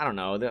 I don't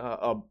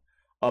know,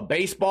 a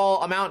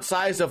baseball amount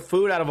size of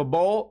food out of a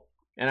bowl,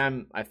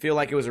 and I feel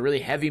like it was a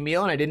really heavy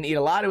meal, and I didn't eat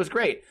a lot. It was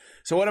great.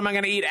 So what am I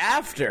going to eat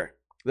after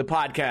the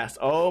podcast?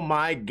 Oh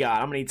my God,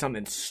 I'm going to eat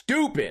something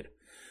stupid.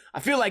 I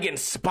feel like getting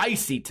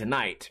spicy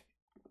tonight.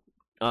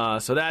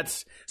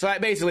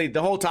 Basically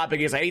the whole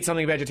topic is I ate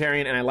something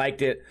vegetarian and I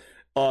liked it.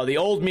 The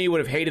old me would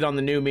have hated on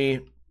the new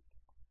me.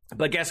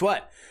 But guess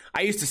what?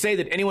 I used to say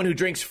that anyone who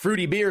drinks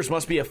fruity beers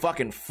must be a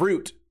fucking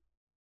fruit.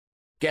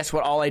 Guess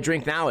what all I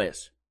drink now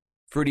is?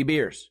 Fruity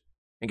beers.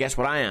 And guess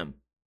what I am?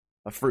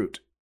 A fruit.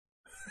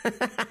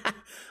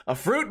 A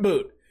fruit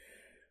boot.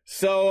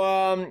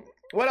 So,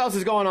 what else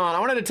is going on? I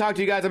wanted to talk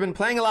to you guys. I've been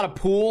playing a lot of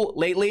pool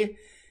lately,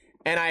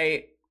 and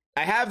I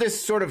have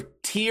this sort of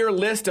tier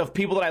list of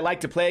people that I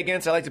like to play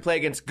against. I like to play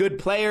against good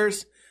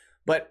players,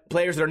 but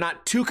players that are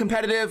not too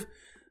competitive,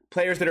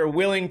 players that are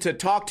willing to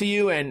talk to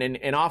you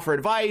and offer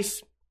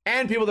advice,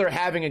 and people that are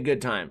having a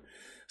good time.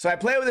 So I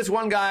play with this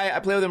one guy. I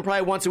play with him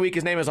probably once a week.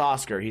 His name is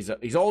Oscar.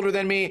 He's older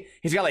than me.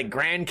 He's got like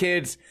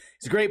grandkids.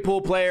 He's a great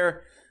pool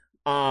player.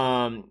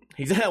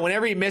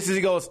 Whenever he misses,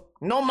 he goes,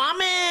 "No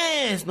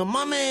mames, no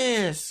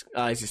mames."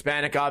 He's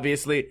Hispanic,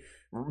 obviously.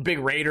 Big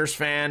Raiders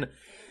fan.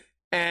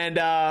 And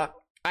I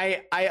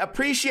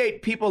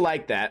appreciate people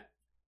like that,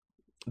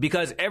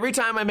 because every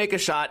time I make a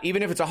shot,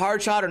 even if it's a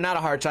hard shot or not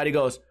a hard shot, he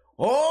goes,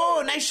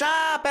 "Oh, nice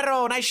shot,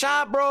 perro. Nice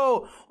shot,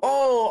 bro.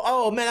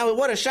 Oh, man,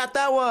 what a shot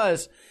that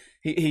was."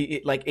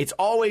 He like, it's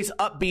always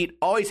upbeat,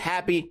 always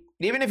happy.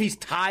 Even if he's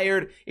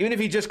tired, even if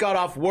he just got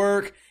off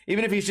work,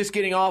 even if he's just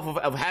getting off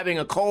of having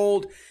a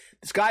cold,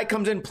 this guy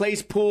comes in,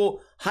 plays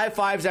pool, high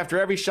fives after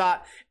every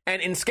shot.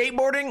 And in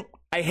skateboarding,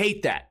 I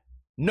hate that.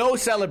 No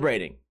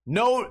celebrating.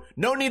 No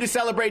need to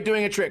celebrate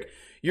doing a trick.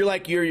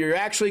 You're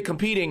actually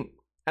competing.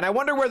 And I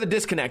wonder where the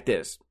disconnect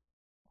is.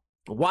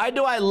 Why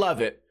do I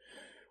love it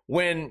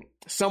when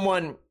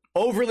someone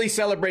overly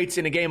celebrates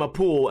in a game of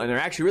pool and they're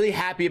actually really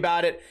happy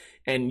about it,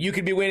 and you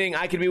could be winning,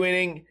 I could be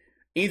winning.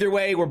 Either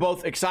way, we're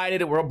both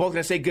excited, and we're both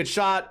going to say good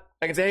shot.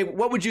 I can say, "Hey,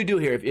 what would you do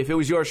here if it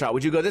was your shot?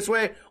 Would you go this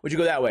way? Would you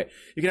go that way?"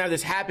 You can have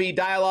this happy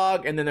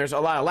dialogue, and then there's a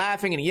lot of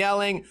laughing and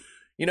yelling.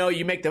 You know,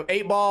 you make the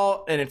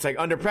 8-ball, and it's like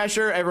under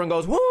pressure. Everyone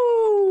goes,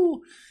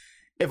 "Woo!"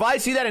 If I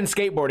see that in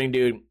skateboarding,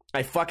 dude,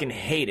 I fucking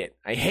hate it.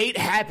 I hate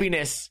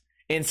happiness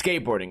in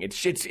skateboarding.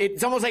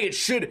 It's almost like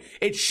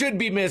it should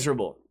be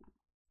miserable.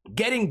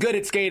 Getting good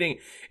at skating,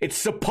 it's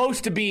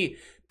supposed to be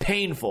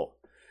painful.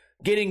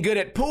 Getting good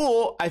at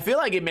pool, I feel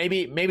like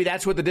maybe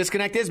that's what the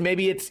disconnect is.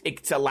 Maybe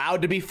it's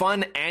allowed to be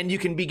fun and you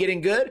can be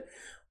getting good.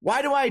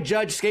 Why do I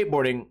judge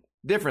skateboarding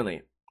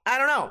differently? I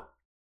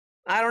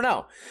don't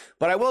know.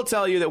 But I will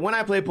tell you that when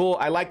I play pool,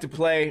 I like to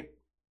play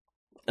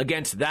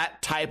against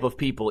that type of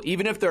people,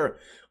 even if they're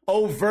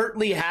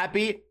overtly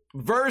happy,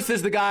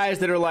 versus the guys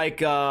that are like,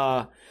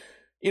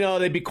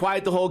 they'd be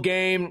quiet the whole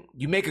game.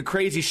 You make a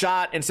crazy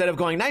shot, instead of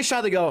going, "Nice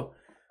shot," they go,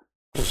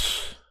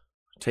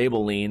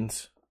 "Table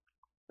leans."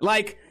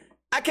 Like,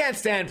 I can't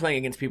stand playing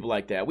against people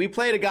like that. We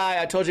played a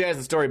guy, I told you guys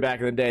the story back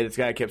in the day, this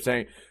guy kept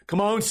saying, "Come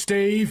on,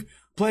 Steve,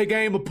 play a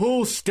game of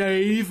pool,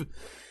 Steve."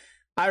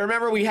 I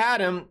remember we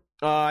had him,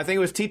 I think it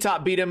was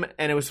T-Top beat him,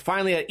 and it was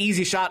finally an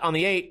easy shot on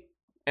the 8,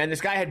 and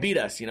this guy had beat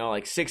us,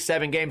 like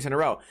 6-7 games in a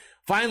row.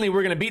 Finally,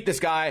 we're going to beat this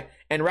guy,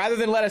 and rather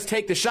than let us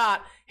take the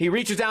shot, he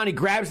reaches down, he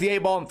grabs the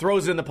 8-ball and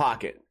throws it in the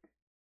pocket.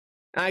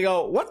 And I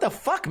go, "What the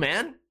fuck,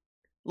 man?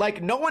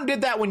 Like, no one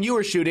did that when you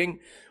were shooting.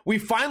 We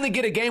finally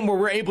get a game where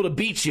we're able to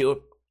beat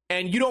you,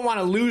 and you don't want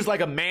to lose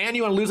like a man.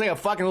 You want to lose like a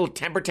fucking little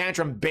temper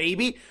tantrum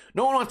baby.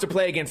 No one wants to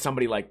play against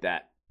somebody like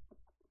that."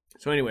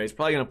 So anyways,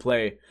 probably going to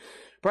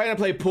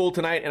play pool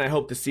tonight, and I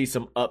hope to see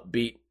some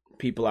upbeat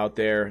people out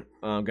there.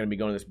 I'm going to be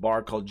going to this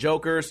bar called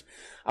Jokers.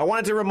 I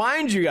wanted to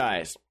remind you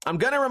guys. I'm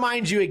going to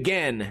remind you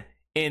again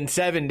in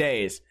 7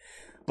 days.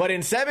 But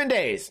in 7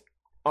 days,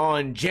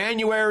 on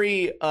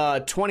January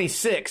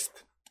 26th,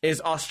 is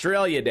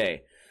Australia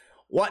Day.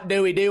 What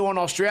do we do on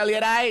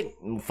Australia Day?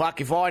 Fuck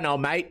if I know,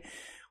 mate.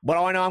 But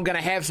I know I'm going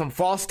to have some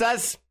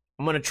Fosters.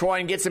 I'm going to try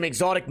and get some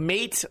exotic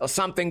meat or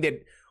something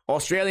that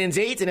Australians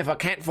eat. And if I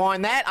can't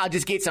find that, I'll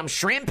just get some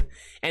shrimp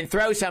and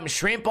throw some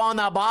shrimp on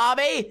the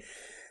barbie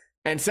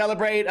and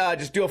celebrate.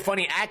 Just do a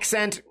funny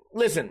accent.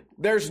 Listen,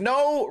 there's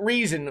no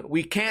reason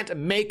we can't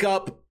make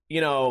up,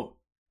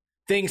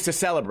 things to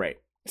celebrate.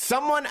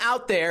 Someone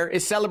out there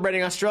is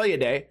celebrating Australia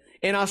Day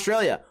in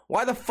Australia.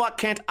 Why the fuck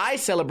can't I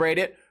celebrate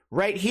it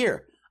right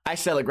here? I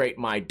celebrate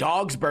my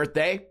dog's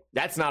birthday.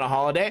 That's not a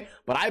holiday,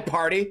 but I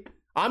party.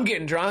 I'm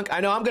getting drunk.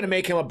 I know I'm going to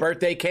make him a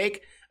birthday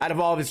cake out of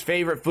all of his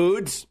favorite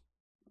foods.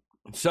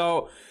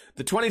 So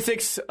the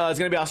 26th is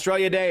going to be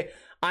Australia Day.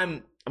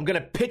 I'm going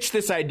to pitch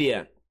this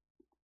idea.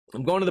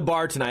 I'm going to the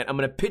bar tonight. I'm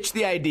going to pitch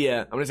the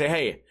idea. I'm going to say,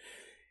 hey,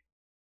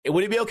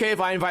 would it be okay if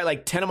I invite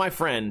like 10 of my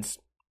friends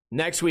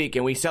next week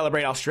and we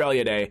celebrate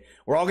Australia Day?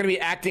 We're all going to be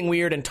acting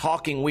weird and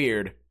talking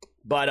weird,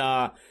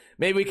 but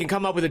maybe we can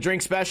come up with a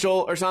drink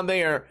special or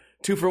something, or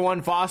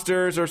 2-for-1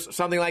 Fosters or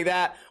something like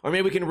that. Or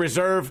maybe we can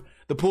reserve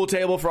the pool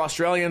table for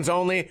Australians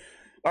only.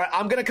 All right,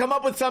 I'm going to come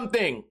up with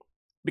something,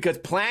 because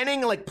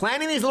planning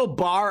these little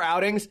bar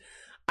outings,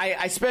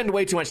 I spend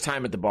way too much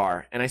time at the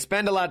bar, and I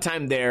spend a lot of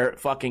time there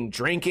fucking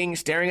drinking,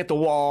 staring at the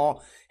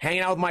wall, hanging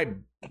out with my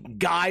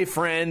guy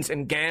friends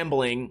and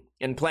gambling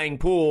and playing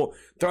pool,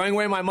 throwing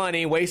away my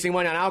money, wasting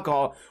money on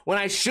alcohol, when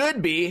I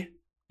should be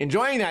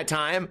enjoying that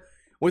time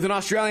with an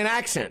Australian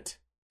accent.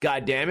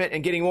 God damn it,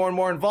 and getting more and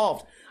more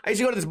involved. I used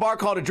to go to this bar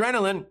called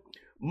Adrenaline.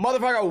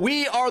 Motherfucker,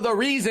 we are the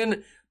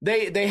reason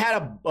they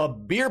had a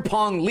beer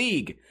pong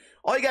league.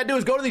 All you gotta do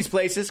is go to these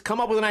places,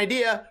 come up with an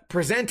idea,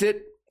 present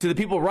it to the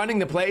people running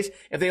the place.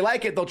 If they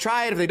like it, they'll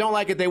try it. If they don't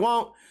like it, they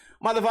won't.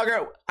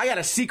 Motherfucker, I got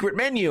a secret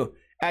menu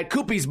at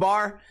Koopy's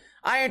Bar.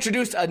 I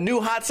introduced a new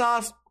hot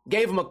sauce,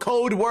 gave them a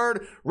code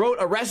word, wrote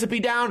a recipe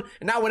down,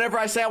 and now whenever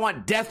I say I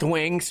want death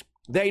wings,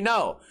 they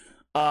know.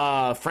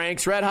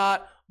 Frank's Red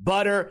Hot,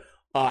 butter,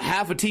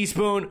 half a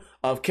teaspoon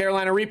of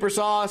Carolina Reaper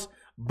sauce.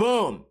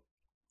 Boom.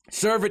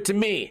 Serve it to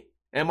me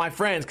and my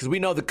friends, because we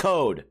know the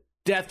code.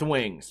 Death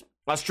wings.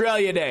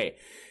 Australia Day.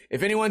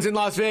 If anyone's in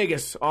Las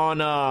Vegas on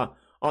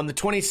the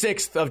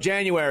 26th of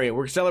January,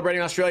 we're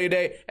celebrating Australia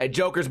Day at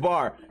Joker's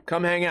Bar.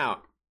 Come hang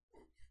out.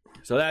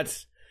 So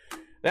that's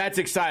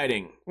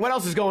exciting. What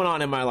else is going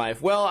on in my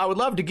life? Well, I would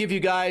love to give you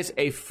guys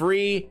a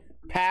free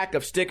pack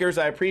of stickers.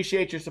 I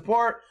appreciate your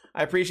support.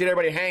 I appreciate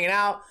everybody hanging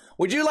out.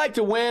 Would you like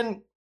to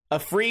win a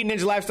free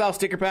Ninja Lifestyle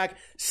sticker pack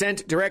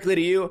sent directly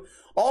to you?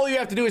 All you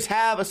have to do is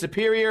have a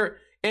superior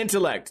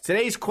intellect.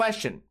 Today's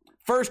question.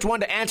 First one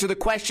to answer the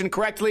question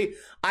correctly,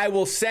 I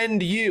will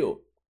send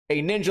you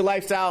a Ninja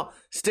Lifestyle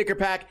sticker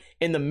pack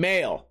in the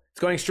mail. It's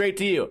going straight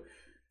to you.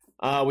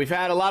 We've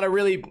had a lot of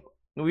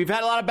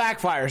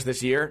backfires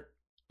this year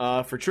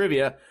for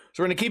trivia,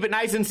 so we're going to keep it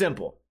nice and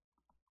simple.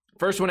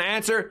 First one to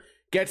answer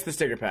gets the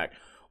sticker pack.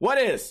 What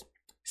is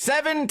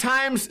 7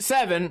 times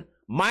 7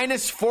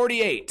 minus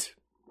 48?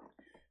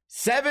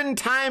 7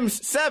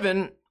 times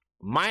 7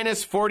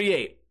 minus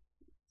 48.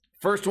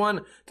 First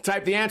one to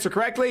type the answer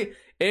correctly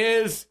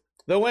is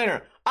the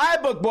winner.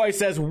 iBookBoy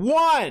says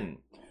 1,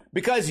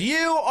 because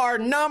you are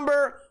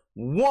number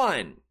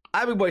 1.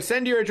 iBookBoy,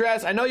 send your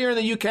address. I know you're in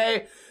the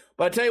UK,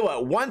 but I'll tell you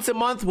what, once a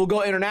month we'll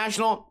go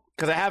international,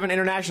 because I have an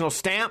international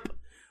stamp.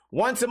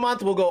 Once a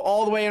month we'll go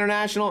all the way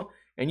international,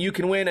 and you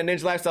can win a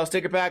Ninja Lifestyle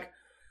sticker pack.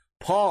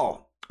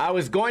 Paul, I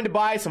was going to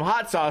buy some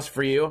hot sauce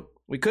for you.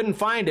 We couldn't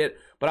find it,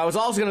 but I was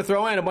also going to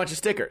throw in a bunch of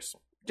stickers,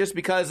 just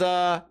because,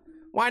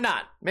 why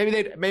not? Maybe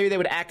they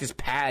would act as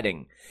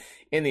padding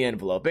in the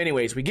envelope.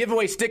 Anyways, we give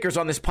away stickers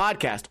on this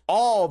podcast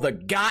all the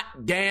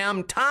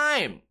goddamn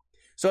time.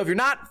 So if you're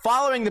not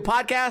following the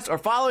podcast or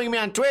following me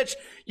on Twitch,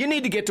 you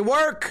need to get to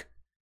work.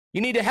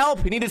 You need to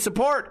help. You need to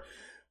support.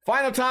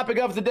 Final topic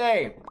of the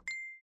day.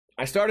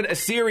 I started a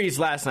series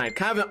last night,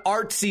 kind of an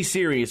artsy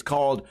series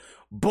called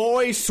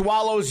Boy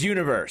Swallows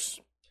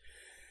Universe.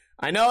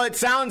 I know it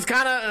sounds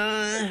kind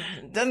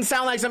of, doesn't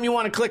sound like something you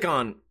want to click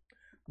on,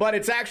 but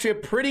it's actually a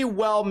pretty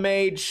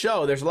well-made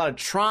show. There's a lot of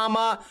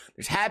trauma,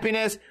 there's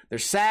happiness,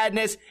 there's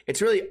sadness.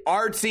 It's really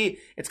artsy.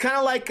 It's kind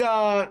of like,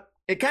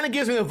 it kind of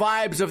gives me the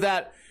vibes of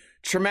that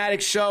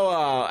traumatic show,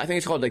 I think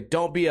it's called like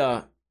Don't Be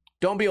a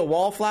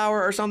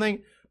Wallflower or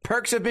something.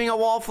 Perks of Being a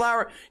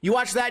Wallflower. You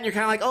watch that and you're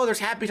kind of like, oh, there's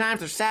happy times,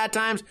 there's sad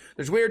times,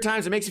 there's weird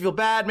times. It makes you feel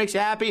bad, makes you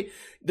happy.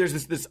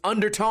 There's this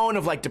undertone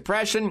of like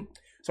depression.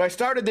 So I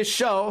started this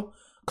show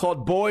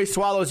called Boy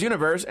Swallows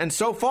Universe, and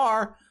so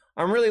far,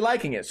 I'm really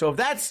liking it. So if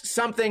that's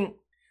something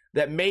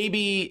that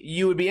maybe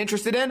you would be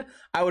interested in,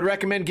 I would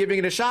recommend giving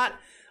it a shot.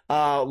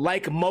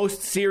 Like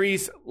most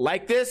series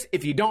like this,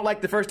 if you don't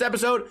like the first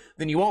episode,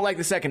 then you won't like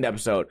the second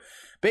episode.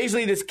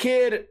 Basically, this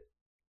kid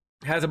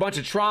has a bunch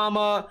of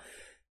trauma.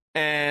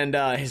 And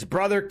his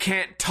brother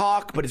can't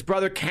talk, but his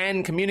brother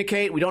can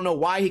communicate. We don't know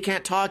why he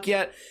can't talk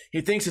yet.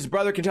 He thinks his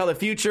brother can tell the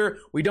future.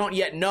 We don't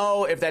yet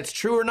know if that's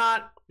true or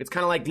not. It's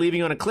kind of like leaving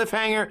you on a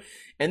cliffhanger.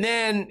 And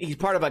then he's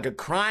part of like a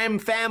crime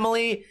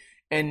family,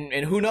 and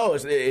who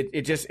knows?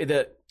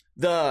 The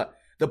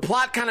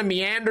plot kind of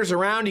meanders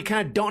around. You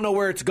kind of don't know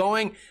where it's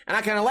going, and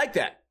I kind of like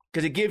that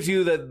because it gives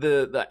you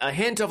a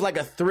hint of like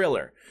a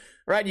thriller,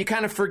 right? You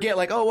kind of forget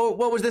like, oh,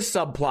 what was this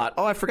subplot?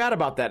 Oh, I forgot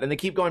about that, and they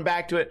keep going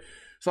back to it.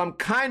 So I'm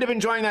kind of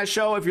enjoying that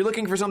show. If you're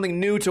looking for something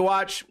new to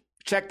watch,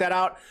 check that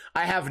out.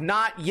 I have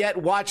not yet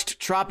watched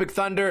Tropic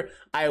Thunder.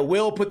 I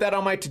will put that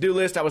on my to-do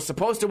list. I was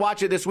supposed to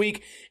watch it this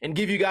week and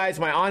give you guys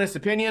my honest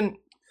opinion,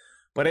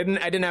 but I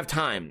didn't have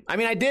time. I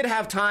mean, I did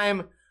have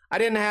time. I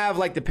didn't have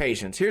like the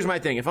patience. Here's my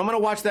thing. If I'm going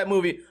to watch that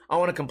movie, I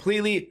want to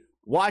completely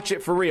watch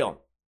it for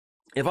real.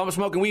 If I'm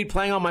smoking weed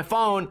playing on my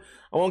phone,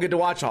 I won't get to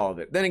watch all of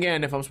it. Then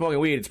again, if I'm smoking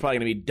weed, it's probably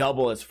going to be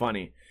double as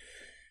funny.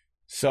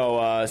 So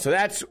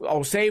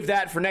I'll save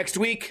that for next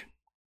week.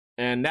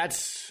 And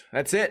that's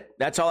it.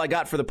 That's all I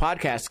got for the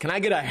podcast. Can I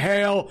get a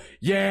hell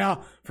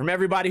yeah from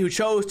everybody who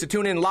chose to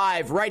tune in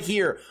live right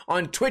here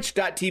on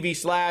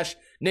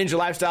twitch.tv/Ninja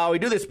Lifestyle. We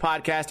do this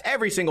podcast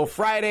every single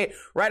Friday,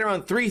 right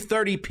around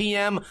 3:30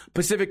 p.m.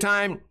 Pacific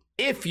time.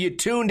 If you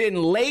tuned in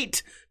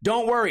late,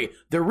 don't worry.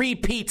 The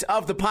repeat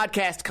of the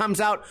podcast comes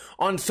out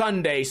on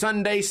Sunday,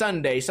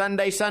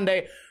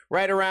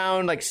 right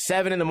around like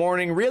 7 in the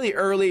morning, really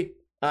early.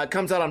 It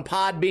comes out on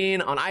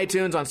Podbean, on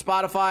iTunes, on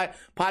Spotify,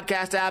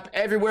 podcast app,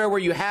 everywhere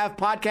where you have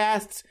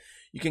podcasts.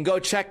 You can go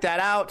check that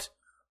out.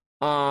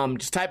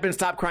 Just type in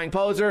Stop Crying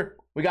Poser.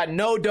 We got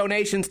no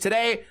donations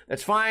today.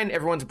 That's fine.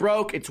 Everyone's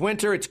broke. It's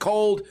winter. It's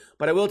cold.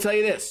 But I will tell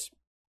you this.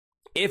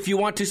 If you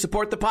want to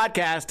support the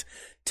podcast,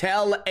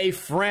 tell a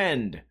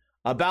friend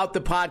about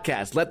the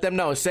podcast. Let them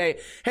know. Say,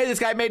 hey, this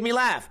guy made me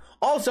laugh.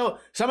 Also,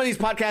 some of these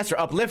podcasts are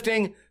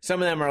uplifting.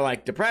 Some of them are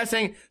like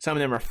depressing. Some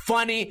of them are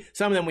funny.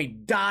 Some of them we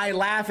die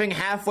laughing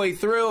halfway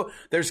through.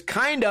 There's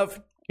kind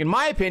of, in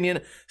my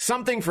opinion,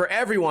 something for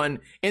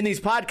everyone in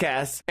these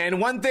podcasts. And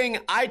one thing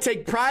I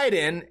take pride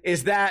in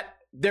is that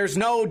there's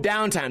no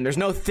downtime. There's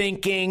no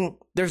thinking.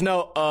 There's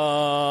no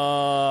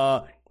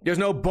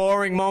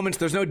boring moments.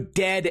 There's no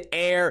dead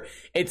air.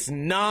 It's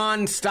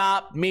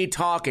nonstop me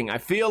talking. I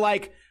feel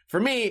like, for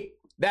me,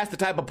 that's the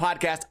type of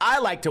podcast I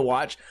like to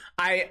watch.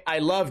 I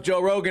love Joe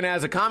Rogan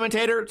as a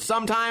commentator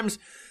sometimes,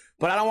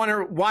 but I don't want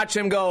to watch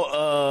him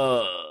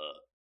go,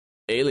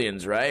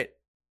 aliens, right?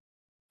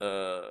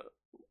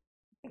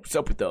 What's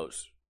up with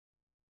those?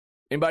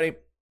 Anybody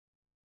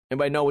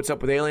know what's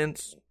up with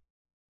aliens?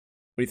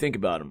 What do you think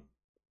about them?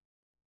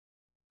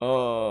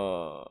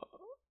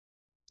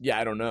 Yeah,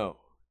 I don't know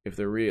if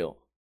they're real.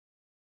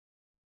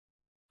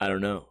 I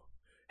don't know.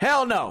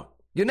 Hell no.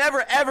 You'll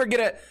never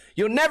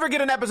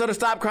get an episode of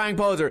Stop Crying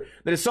Poser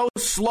that is so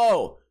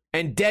slow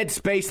and dead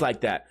space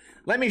like that.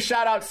 Let me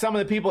shout out some of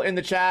the people in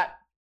the chat.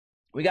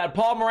 We got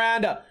Paul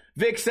Miranda,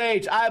 Vic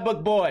Sage,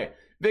 iBook Boy,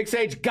 Vic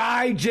Sage,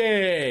 Guy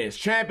Jizz,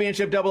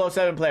 Championship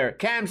 007 player,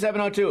 Cam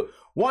 702,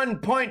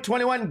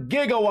 1.21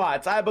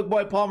 gigawatts, iBook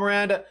Boy, Paul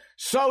Miranda,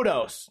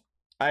 Sodos.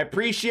 I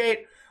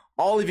appreciate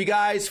all of you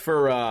guys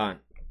for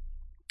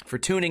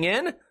tuning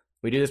in.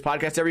 We do this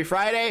podcast every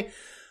Friday.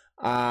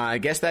 I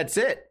guess that's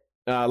it.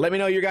 Let me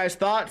know your guys'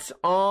 thoughts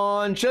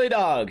on chili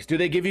dogs. Do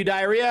they give you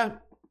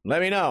diarrhea?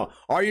 Let me know.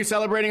 Are you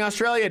celebrating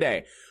Australia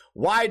Day?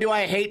 Why do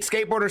I hate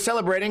skateboarders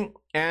celebrating?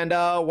 And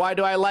why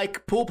do I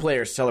like pool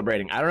players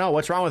celebrating? I don't know.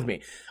 What's wrong with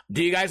me?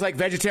 Do you guys like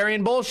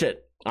vegetarian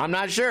bullshit? I'm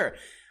not sure.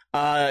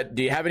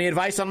 Do you have any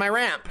advice on my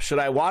ramp? Should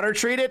I water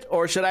treat it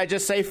or should I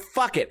just say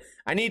fuck it?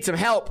 I need some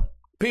help.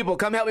 People,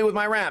 come help me with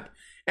my ramp.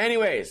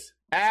 Anyways,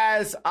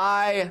 as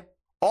I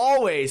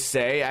always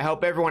say, I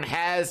hope everyone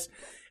has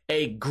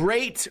a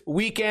great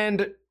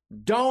weekend.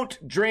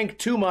 Don't drink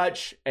too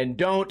much and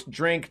don't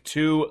drink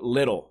too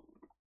little.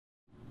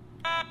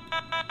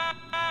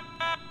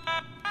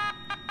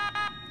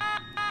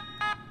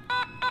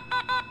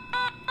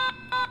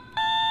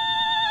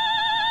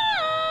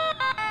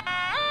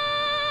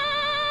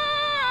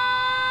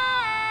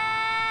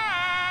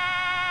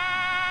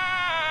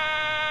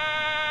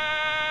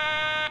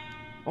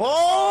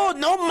 ¡Oh,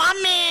 no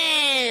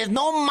mames!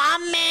 ¡No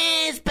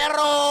mames,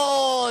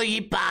 perro!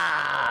 ¡Y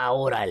pa!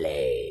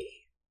 ¡Órale!